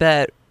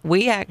 but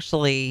we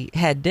actually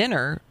had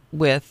dinner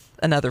with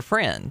another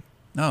friend.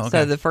 Oh, okay.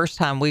 So the first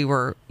time we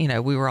were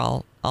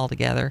all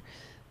together,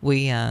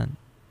 we and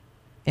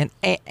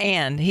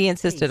he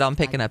insisted on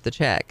picking up the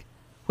check,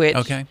 which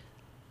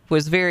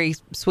was very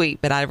sweet,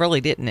 but I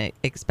really didn't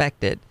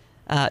expect it.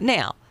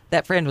 Now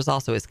that friend was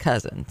also his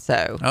cousin,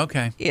 so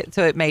it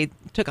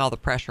took all the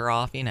pressure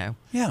off,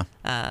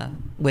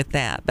 with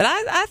that. But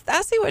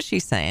I see what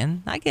she's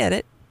saying. I get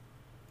it.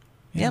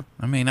 Yeah. Yep.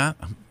 I mean,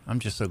 I'm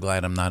just so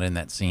glad I'm not in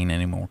that scene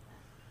anymore.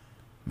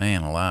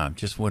 Man alive,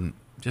 just wouldn't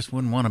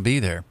want to be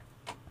there.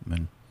 I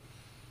mean,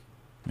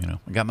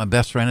 I got my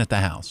best friend at the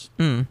house,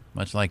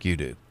 much like you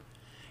do.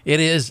 It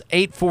is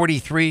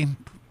 8:43.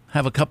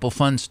 Have a couple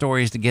fun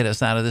stories to get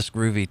us out of this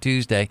groovy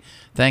Tuesday.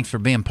 Thanks for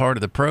being part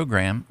of the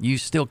program. You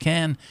still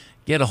can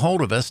get a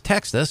hold of us.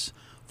 Text us,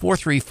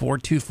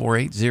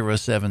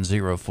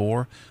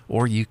 434-248-0704,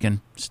 or you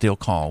can still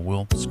call.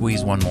 We'll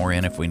squeeze one more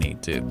in if we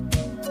need to.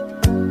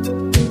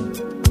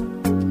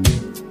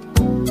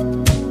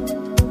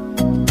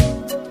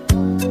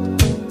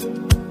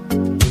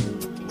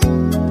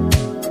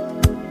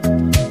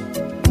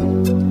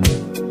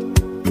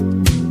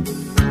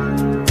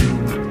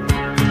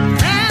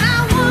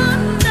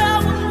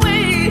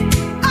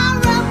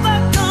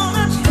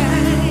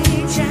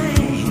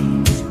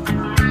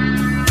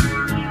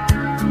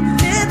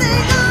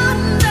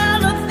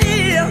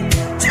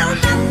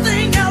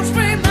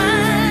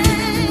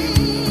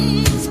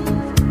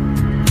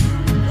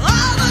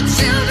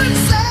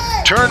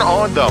 Turn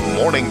on the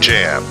Morning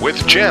Jam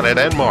with Janet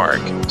and Mark,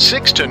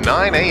 6 to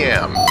 9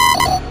 a.m.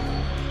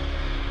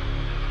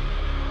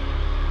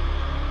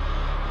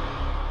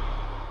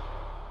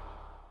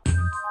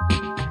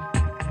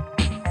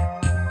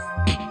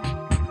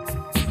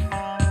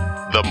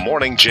 The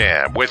Morning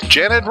Jam with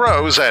Janet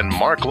Rose and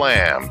Mark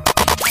Lamb.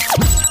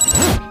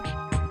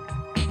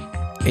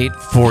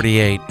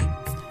 8:48.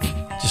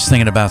 Just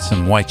thinking about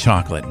some white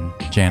chocolate, and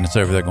Janet's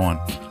over there going,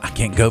 I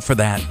can't go for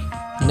that.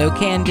 No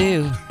can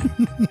do.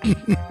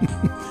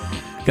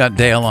 Got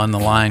Dale on the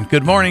line.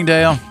 Good morning,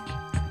 Dale.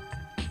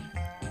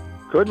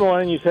 Good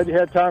morning. You said you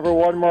had time for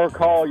one more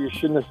call. You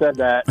shouldn't have said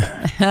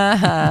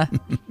that.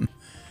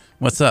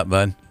 What's up,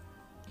 bud?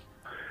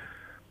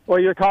 Well,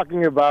 you're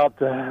talking about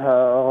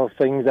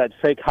things that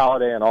fake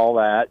holiday and all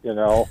that,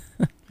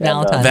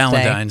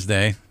 Valentine's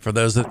Day. For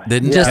those that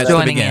didn't Just catch the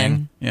joining beginning.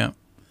 in. Yeah.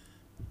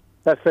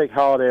 That fake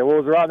holiday. Well,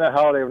 it was around that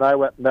holiday when I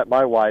met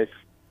my wife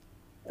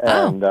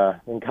and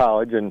in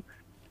college. And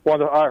one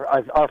of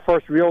our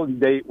first real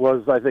date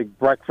was, I think,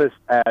 breakfast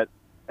at,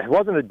 it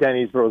wasn't a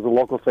Denny's, but it was a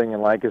local thing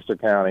in Lancaster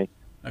County,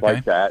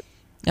 like that.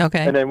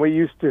 Okay. And then we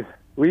used to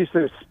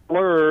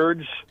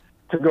splurge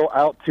to go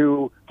out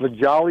to the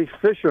Jolly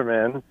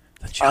Fisherman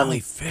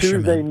on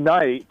Tuesday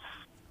nights.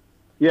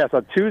 Yes,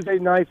 on Tuesday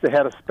nights they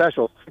had a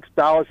special,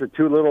 $6 for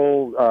two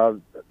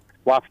little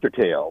lobster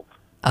tails.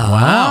 Oh,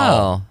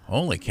 Wow.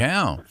 Holy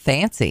cow.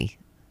 Fancy.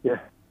 Yeah,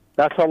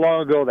 that's how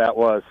long ago that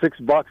was.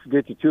 $6 to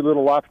get you two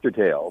little lobster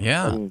tails.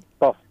 Yeah. And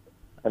stuff,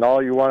 and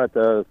all you want at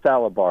the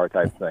salad bar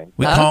type thing.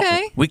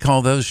 We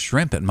call those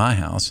shrimp at my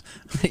house.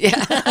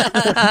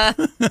 Yeah.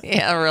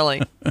 Yeah,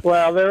 really.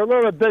 Well, they're a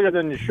little bit bigger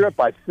than the shrimp,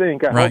 I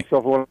think. I hope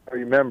so, from what I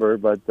remember.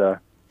 But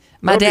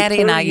my daddy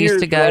and I 30 used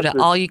to go years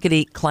to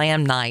all-you-could-eat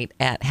clam night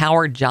at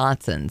Howard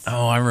Johnson's.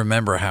 Oh, I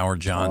remember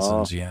Howard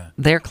Johnson's, yeah.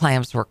 Their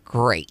clams were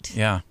great.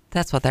 Yeah.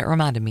 That's what that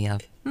reminded me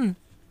of.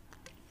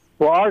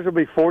 Well, ours will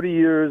be 40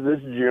 years this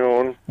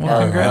June.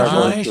 Well,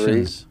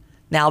 congratulations.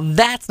 Now,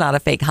 that's not a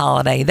fake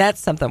holiday. That's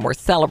something we're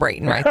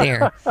celebrating right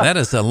there. That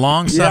is a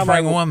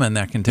long-suffering woman,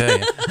 that can tell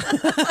you.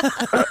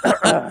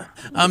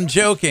 I'm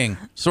joking,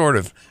 sort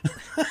of.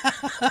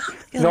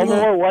 No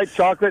more white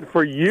chocolate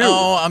for you.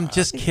 Oh, I'm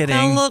just kidding.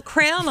 Got a little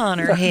crown on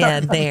her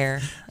head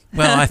there.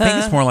 Well, I think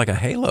it's more like a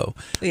halo.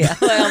 Yeah,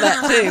 well,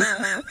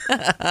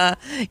 that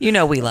too. You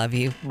know we love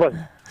you.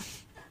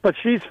 But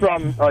she's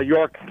from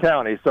York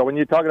County, so when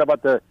you're talking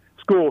about the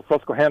school,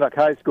 Susquehanna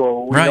High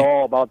School, we know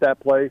all about that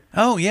place.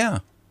 Oh, yeah.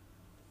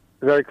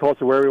 Very close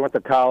to where we went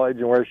to college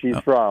and where she's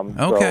from.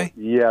 Okay.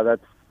 So, yeah,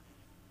 that's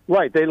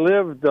right. They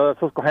lived, the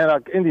Susquehanna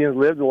Indians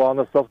lived along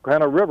the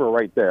Susquehanna River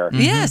right there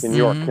Yes. in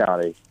York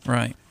County.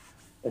 Right.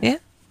 Yeah.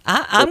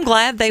 I'm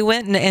glad they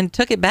went and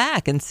took it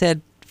back and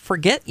said,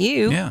 forget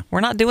you. Yeah.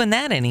 We're not doing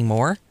that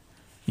anymore.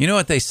 You know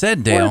what they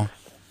said, Dale?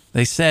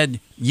 They said,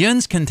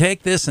 Yuns can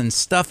take this and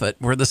stuff it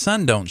where the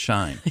sun don't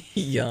shine.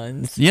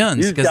 Yuns.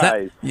 Yuns.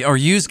 Or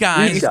use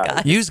guys.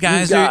 Use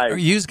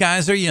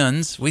guys are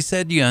Yuns. We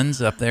said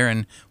Yuns up there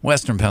in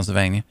western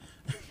Pennsylvania.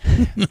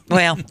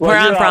 Well, where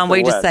I'm from,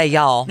 we just say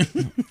y'all.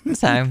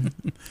 So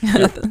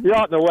You're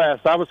out in the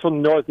west. I was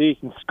from the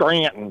northeast in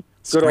Scranton.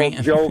 Good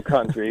old Joe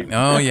country.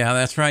 Oh, yeah,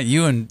 that's right.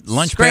 You and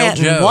Lunch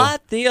Scranton, Pail Joe.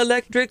 what? The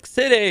Electric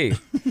City.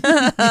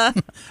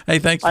 Hey,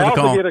 thanks for I the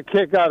call. also get a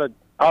kick out of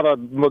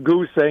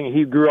Magoo saying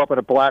he grew up in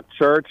a black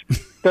church.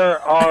 There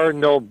are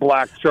no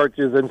black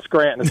churches in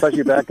Scranton,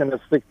 especially back in the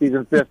 60s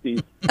and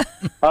 50s.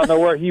 I don't know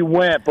where he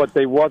went, but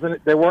they weren't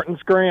in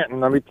Scranton,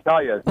 let me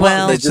tell you.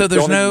 Well, They just so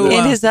there's don't no,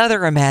 exist. In his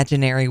other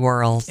imaginary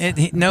worlds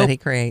no that he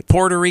creates.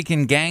 Puerto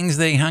Rican gangs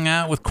they hung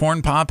out with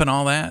corn pop and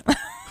all that?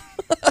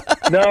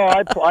 No,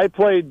 I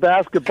played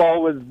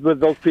basketball with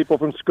those people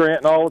from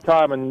Scranton all the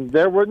time, and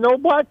there were no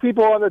black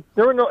people on the.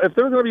 There were no. If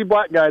there was going to be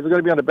black guys, they're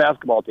going to be on the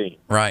basketball team.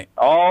 Right.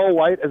 All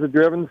white as a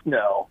driven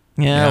snow.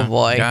 Oh,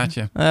 boy.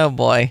 Gotcha. Oh,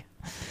 boy.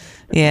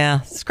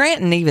 Yeah.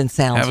 Scranton even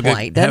sounds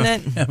white, doesn't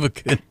it? Have a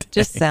good day.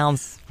 Just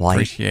sounds white.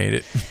 Appreciate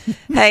it.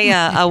 Hey,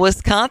 a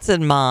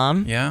Wisconsin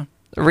mom Yeah.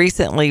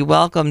 recently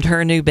welcomed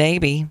her new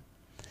baby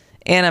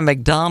in a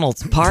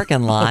McDonald's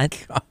parking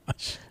lot.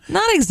 Gosh.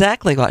 Not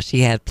exactly what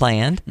she had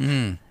planned.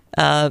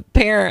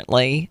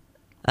 Apparently,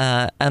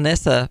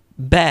 Anissa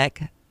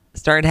Beck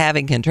started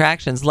having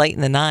contractions late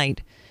in the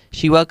night.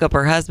 She woke up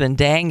her husband,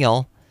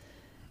 Daniel,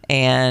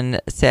 and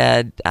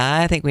said,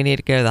 I think we need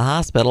to go to the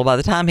hospital. By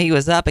the time he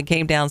was up and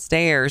came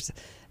downstairs,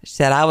 she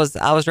said, I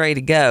was ready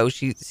to go.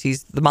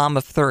 She's the mom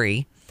of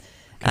 3.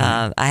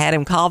 I had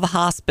him call the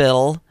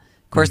hospital.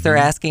 Of course, they're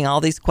asking all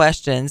these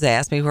questions. They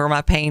asked me where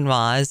my pain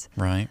was.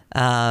 Right.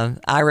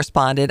 I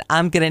responded,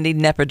 I'm going to need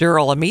an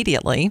epidural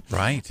immediately.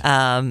 Right.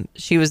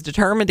 She was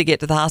determined to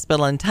get to the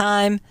hospital in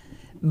time,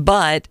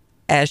 but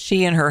as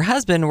she and her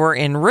husband were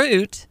en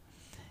route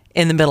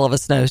in the middle of a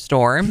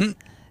snowstorm,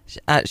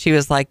 she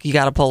was like, you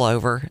got to pull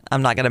over.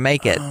 I'm not going to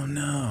make it. Oh,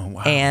 no.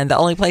 Wow. And the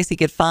only place he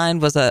could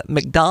find was a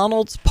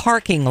McDonald's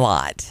parking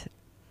lot.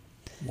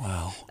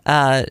 Wow.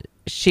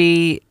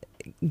 She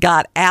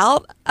got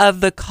out of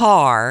the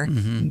car,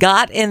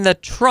 got in the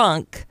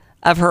trunk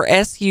of her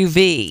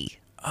SUV.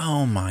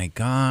 Oh, my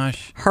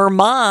gosh. Her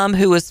mom,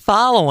 who was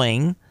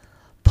following,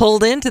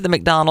 pulled into the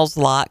McDonald's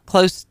lot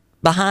close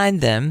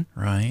behind them.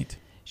 Right.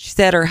 She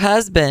said her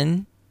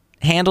husband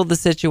handled the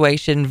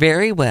situation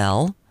very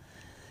well.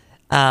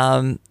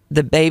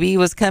 The baby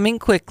was coming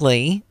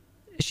quickly.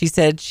 She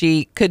said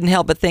she couldn't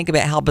help but think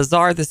about how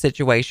bizarre the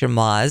situation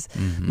was.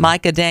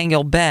 Micah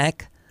Daniel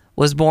Beck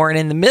was born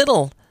in the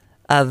middle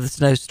of the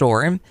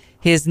snowstorm.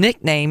 His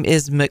nickname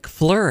is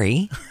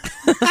McFlurry.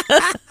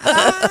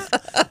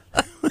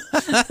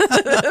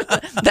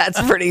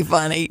 That's pretty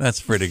funny. That's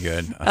pretty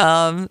good.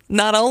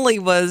 Not only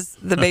was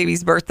the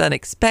baby's birth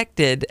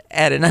unexpected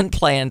at an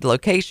unplanned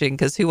location,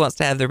 because who wants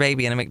to have their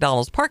baby in a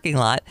McDonald's parking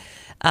lot,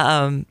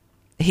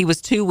 he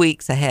was 2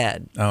 weeks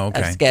ahead of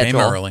schedule.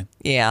 Came early.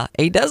 Yeah.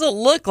 He doesn't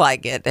look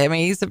like it. I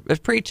mean, he's a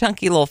pretty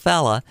chunky little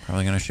fella.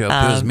 Probably going to show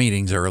up to his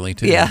meetings early,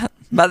 too. Yeah.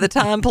 By the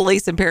time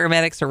police and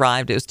paramedics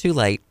arrived, it was too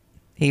late.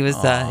 He was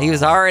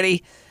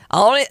already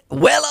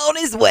on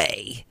his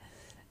way.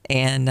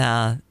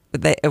 And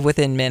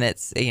within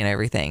minutes,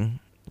 everything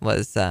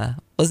was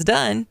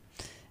done.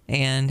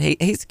 And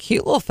he's a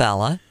cute little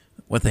fella.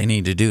 What they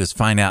need to do is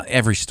find out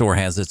every store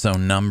has its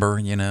own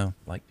number,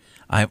 like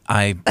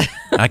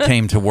I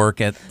came to work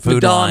at Food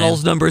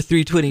McDonald's Lion. number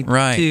 322.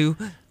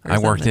 Right. I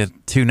worked at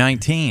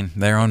 219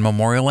 there on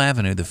Memorial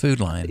Avenue, the Food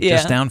Line,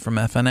 just down from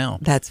FNL.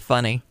 That's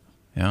funny.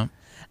 Yeah.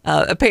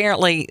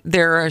 Apparently,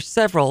 there are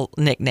several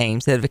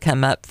nicknames that have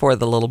come up for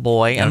the little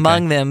boy.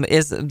 Among them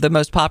is the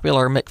most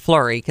popular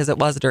McFlurry, because it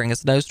was during a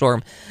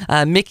snowstorm.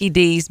 Mickey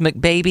D's,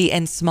 McBaby,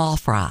 and Small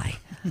Fry,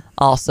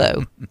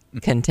 also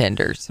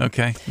contenders.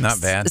 Okay, not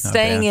bad.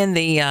 Staying in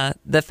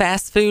the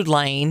fast food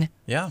lane.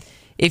 Yeah.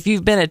 If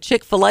you've been a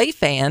Chick-fil-A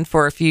fan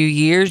for a few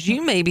years,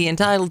 you may be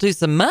entitled to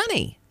some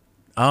money.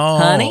 Oh,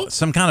 honey?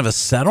 Some kind of a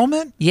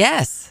settlement?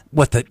 Yes.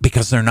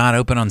 Because they're not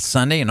open on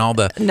Sunday and all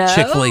the No.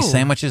 Chick-fil-A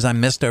sandwiches I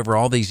missed over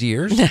all these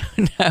years?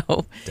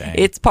 No. Dang.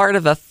 It's part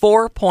of a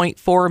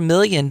 $4.4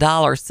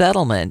 million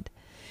settlement,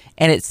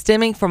 and it's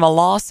stemming from a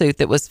lawsuit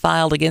that was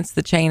filed against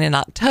the chain in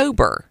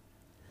October.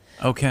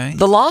 Okay.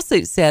 The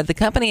lawsuit said the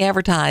company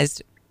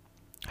advertised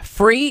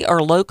free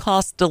or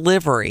low-cost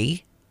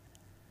delivery,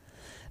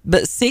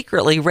 but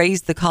secretly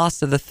raised the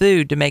cost of the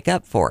food to make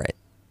up for it.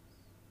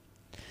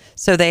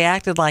 So they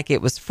acted like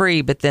it was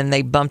free, but then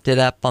they bumped it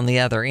up on the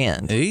other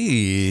end.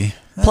 Eee,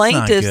 that's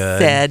Plaintiffs not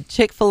good. said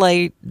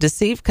Chick-fil-A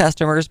deceived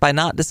customers by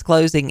not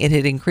disclosing it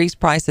had increased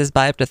prices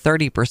by up to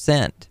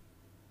 30%.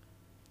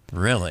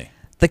 Really?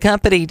 The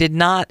company did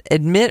not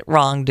admit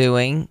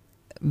wrongdoing,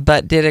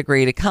 but did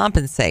agree to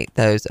compensate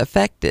those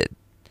affected.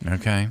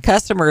 Okay.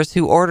 Customers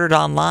who ordered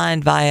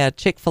online via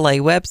Chick-fil-A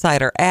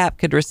website or app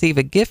could receive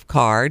a gift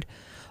card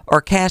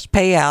or cash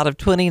payout of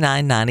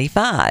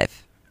 $29.95.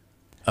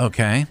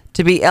 Okay.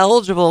 To be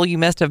eligible, you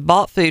must have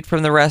bought food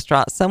from the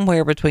restaurant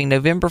somewhere between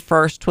November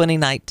 1st,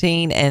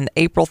 2019 and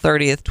April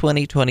 30th,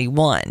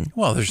 2021.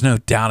 Well, there's no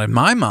doubt in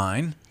my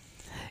mind.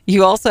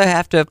 You also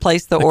have to have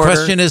placed the order. The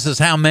question is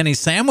how many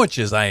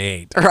sandwiches I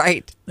ate.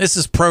 Right. This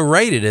is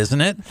prorated,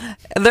 isn't it?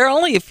 There are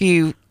only a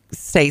few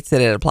states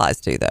that it applies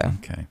to, though.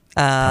 Okay.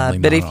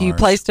 But if you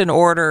placed an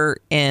order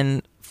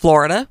in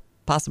Florida,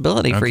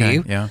 possibility for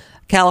you. Yeah.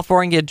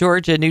 California,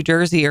 Georgia, New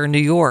Jersey, or New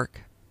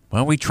York.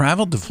 Well, we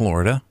traveled to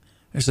Florida.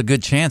 There's a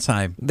good chance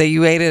that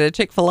you ate at a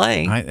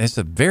Chick-fil-A. It's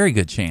a very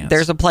good chance.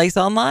 There's a place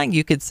online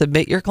you could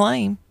submit your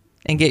claim.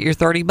 and get your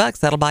 $30.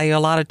 That'll buy you a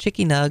lot of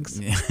chicky nugs.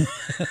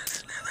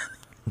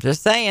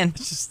 Just saying.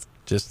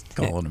 Just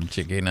calling them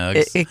chicken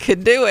nugs. It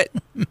could do it.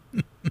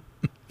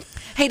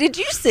 Hey, did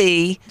you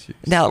see,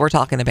 now that we're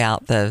talking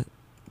about the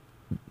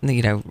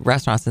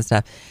restaurants and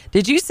stuff,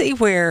 did you see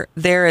where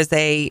there is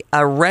a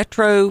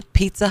retro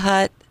Pizza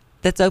Hut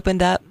that's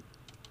opened up?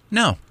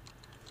 No.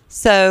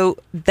 So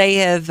they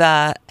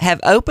have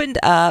opened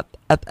up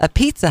a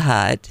Pizza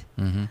Hut,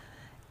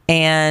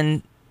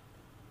 and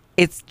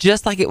it's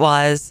just like it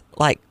was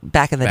like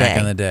back in the day. Back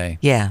in the day.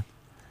 Yeah.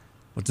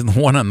 What's in the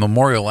one on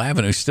Memorial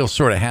Avenue still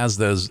sort of has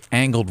those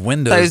angled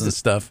windows and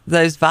stuff.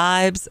 Those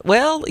vibes.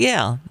 Well,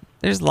 yeah,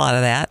 there's a lot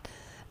of that.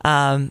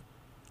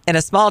 In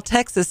a small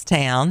Texas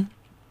town,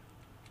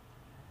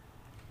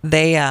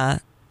 they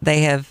have,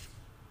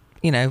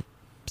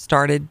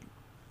 started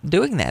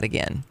doing that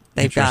again.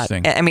 They've got,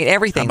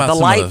 everything. The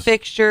light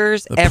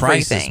fixtures, the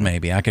everything. Prices,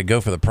 maybe. I could go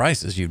for the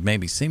prices. You'd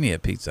maybe see me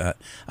at Pizza Hut.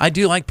 I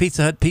do like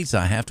Pizza Hut pizza,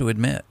 I have to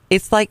admit.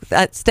 It's like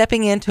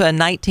stepping into a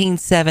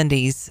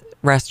 1970s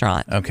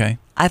restaurant. Okay.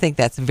 I think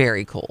that's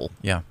very cool.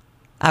 Yeah.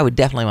 I would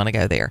definitely want to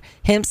go there.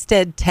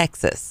 Hempstead,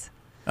 Texas.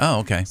 Oh,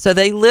 okay. So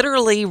they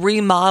literally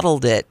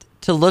remodeled it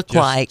to look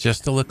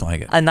just to look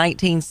like it. A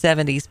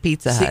 1970s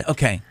Pizza Hut.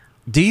 Okay.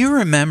 Do you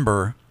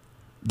remember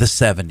the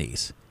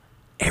 70s?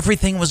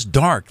 Everything was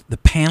dark. The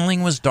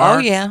paneling was dark. Oh,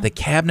 yeah. The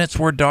cabinets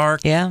were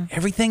dark. Yeah.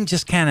 Everything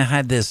just kind of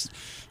had this,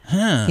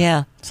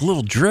 Yeah. It's a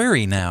little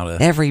dreary now.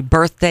 Every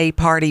birthday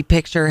party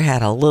picture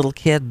had a little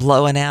kid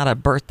blowing out a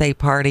birthday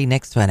party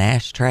next to an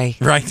ashtray.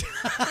 Right.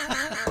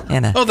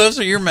 And those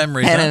are your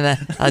memories. And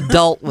an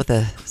adult with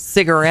a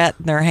cigarette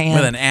in their hand.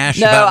 With an ash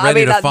about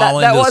ready to fall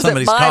into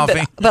somebody's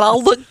coffee. But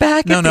I'll look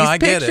back at these I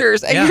get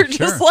pictures, it. and Yeah, you're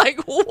sure. just like,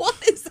 what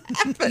is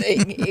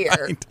happening here?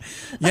 Right.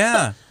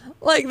 Yeah.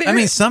 Like,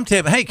 some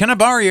tip. Hey, can I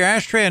borrow your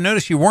ashtray? I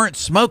noticed you weren't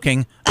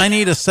smoking. I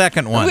need a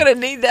second one. I'm going to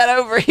need that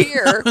over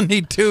here. I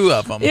need two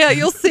of them. Yeah,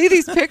 you'll see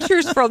these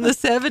pictures from the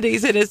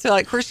 70s, and it's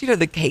like, of course,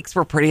 the cakes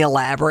were pretty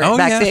elaborate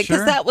back then, because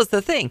sure. that was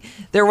the thing.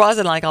 There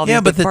wasn't like all these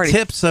but the parties.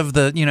 tips of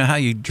the, how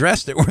you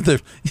dressed it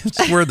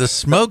where the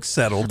smoke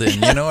settled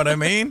in. You know what I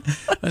mean?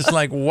 It's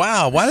like,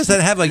 wow, why does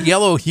that have a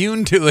yellow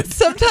hue to it?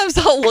 Sometimes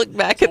I'll look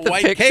back at the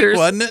white cake, pictures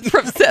wasn't it?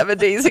 from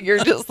 70s, and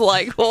you're just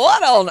like,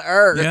 what on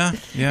earth?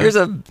 Yeah. Here's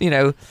a,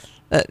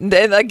 and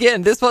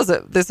again, this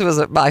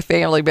wasn't my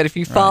family, but if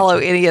you follow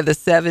any of the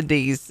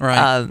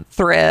 70s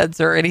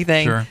threads or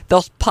anything, Sure.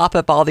 they'll pop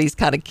up all these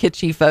kind of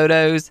kitschy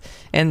photos,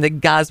 and the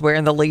guys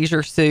wearing the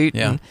leisure suit,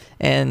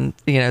 and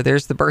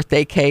there's the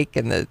birthday cake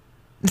and the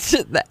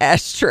the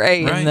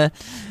ashtray and the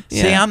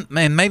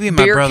maybe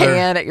my beer brother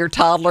can at your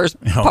toddler's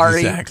party.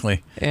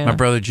 Exactly. Yeah. My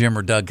brother Jim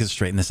or Doug could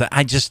straighten this out.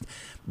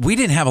 We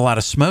didn't have a lot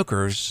of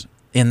smokers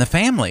in the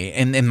family,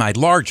 in my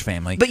large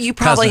family. But you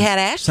probably had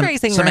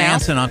ashtrays in your Some house.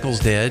 aunts and uncles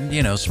did,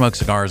 smoke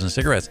cigars and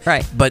cigarettes.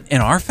 Right. But in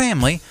our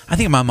family, I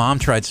think my mom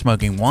tried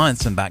smoking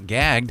once and about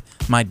gagged.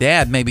 My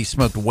dad maybe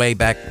smoked way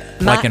back,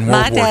 like in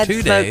World War II days.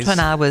 My dad smoked when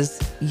I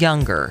was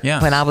younger,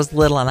 when I was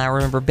little, and I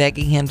remember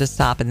begging him to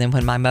stop. And then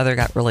when my mother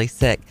got really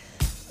sick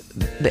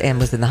and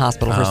was in the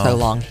hospital for so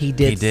long, he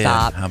did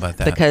stop. How about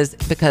that?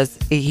 Because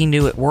he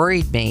knew it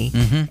worried me,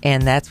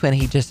 and that's when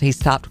he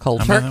stopped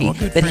cold turkey. Well,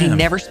 good But for he him.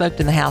 never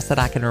smoked in the house that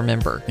I can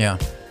remember. Yeah.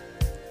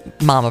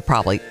 Mama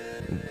probably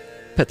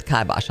put the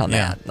kibosh on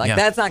that.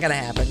 That's not going to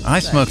happen. I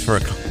smoked for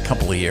a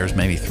couple of years,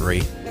 maybe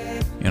 3.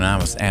 I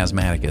was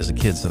asthmatic as a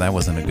kid, so that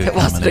wasn't a good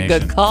combination. It wasn't a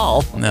good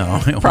call.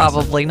 No, it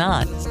probably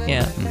not.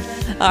 Yeah.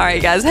 All right,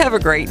 guys, have a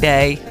great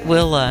day.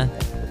 We'll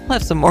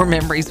have some more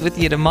memories with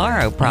you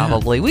tomorrow,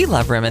 probably. We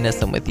love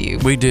reminiscing with you.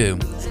 We do.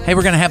 Hey,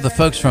 we're going to have the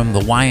folks from the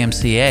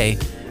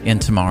YMCA in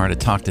tomorrow to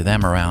talk to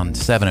them around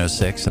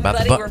 7:06 about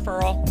Buddy the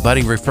referral.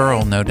 Buddy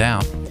referral, no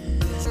doubt.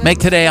 Make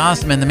today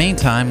awesome. In the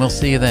meantime, we'll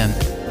see you then.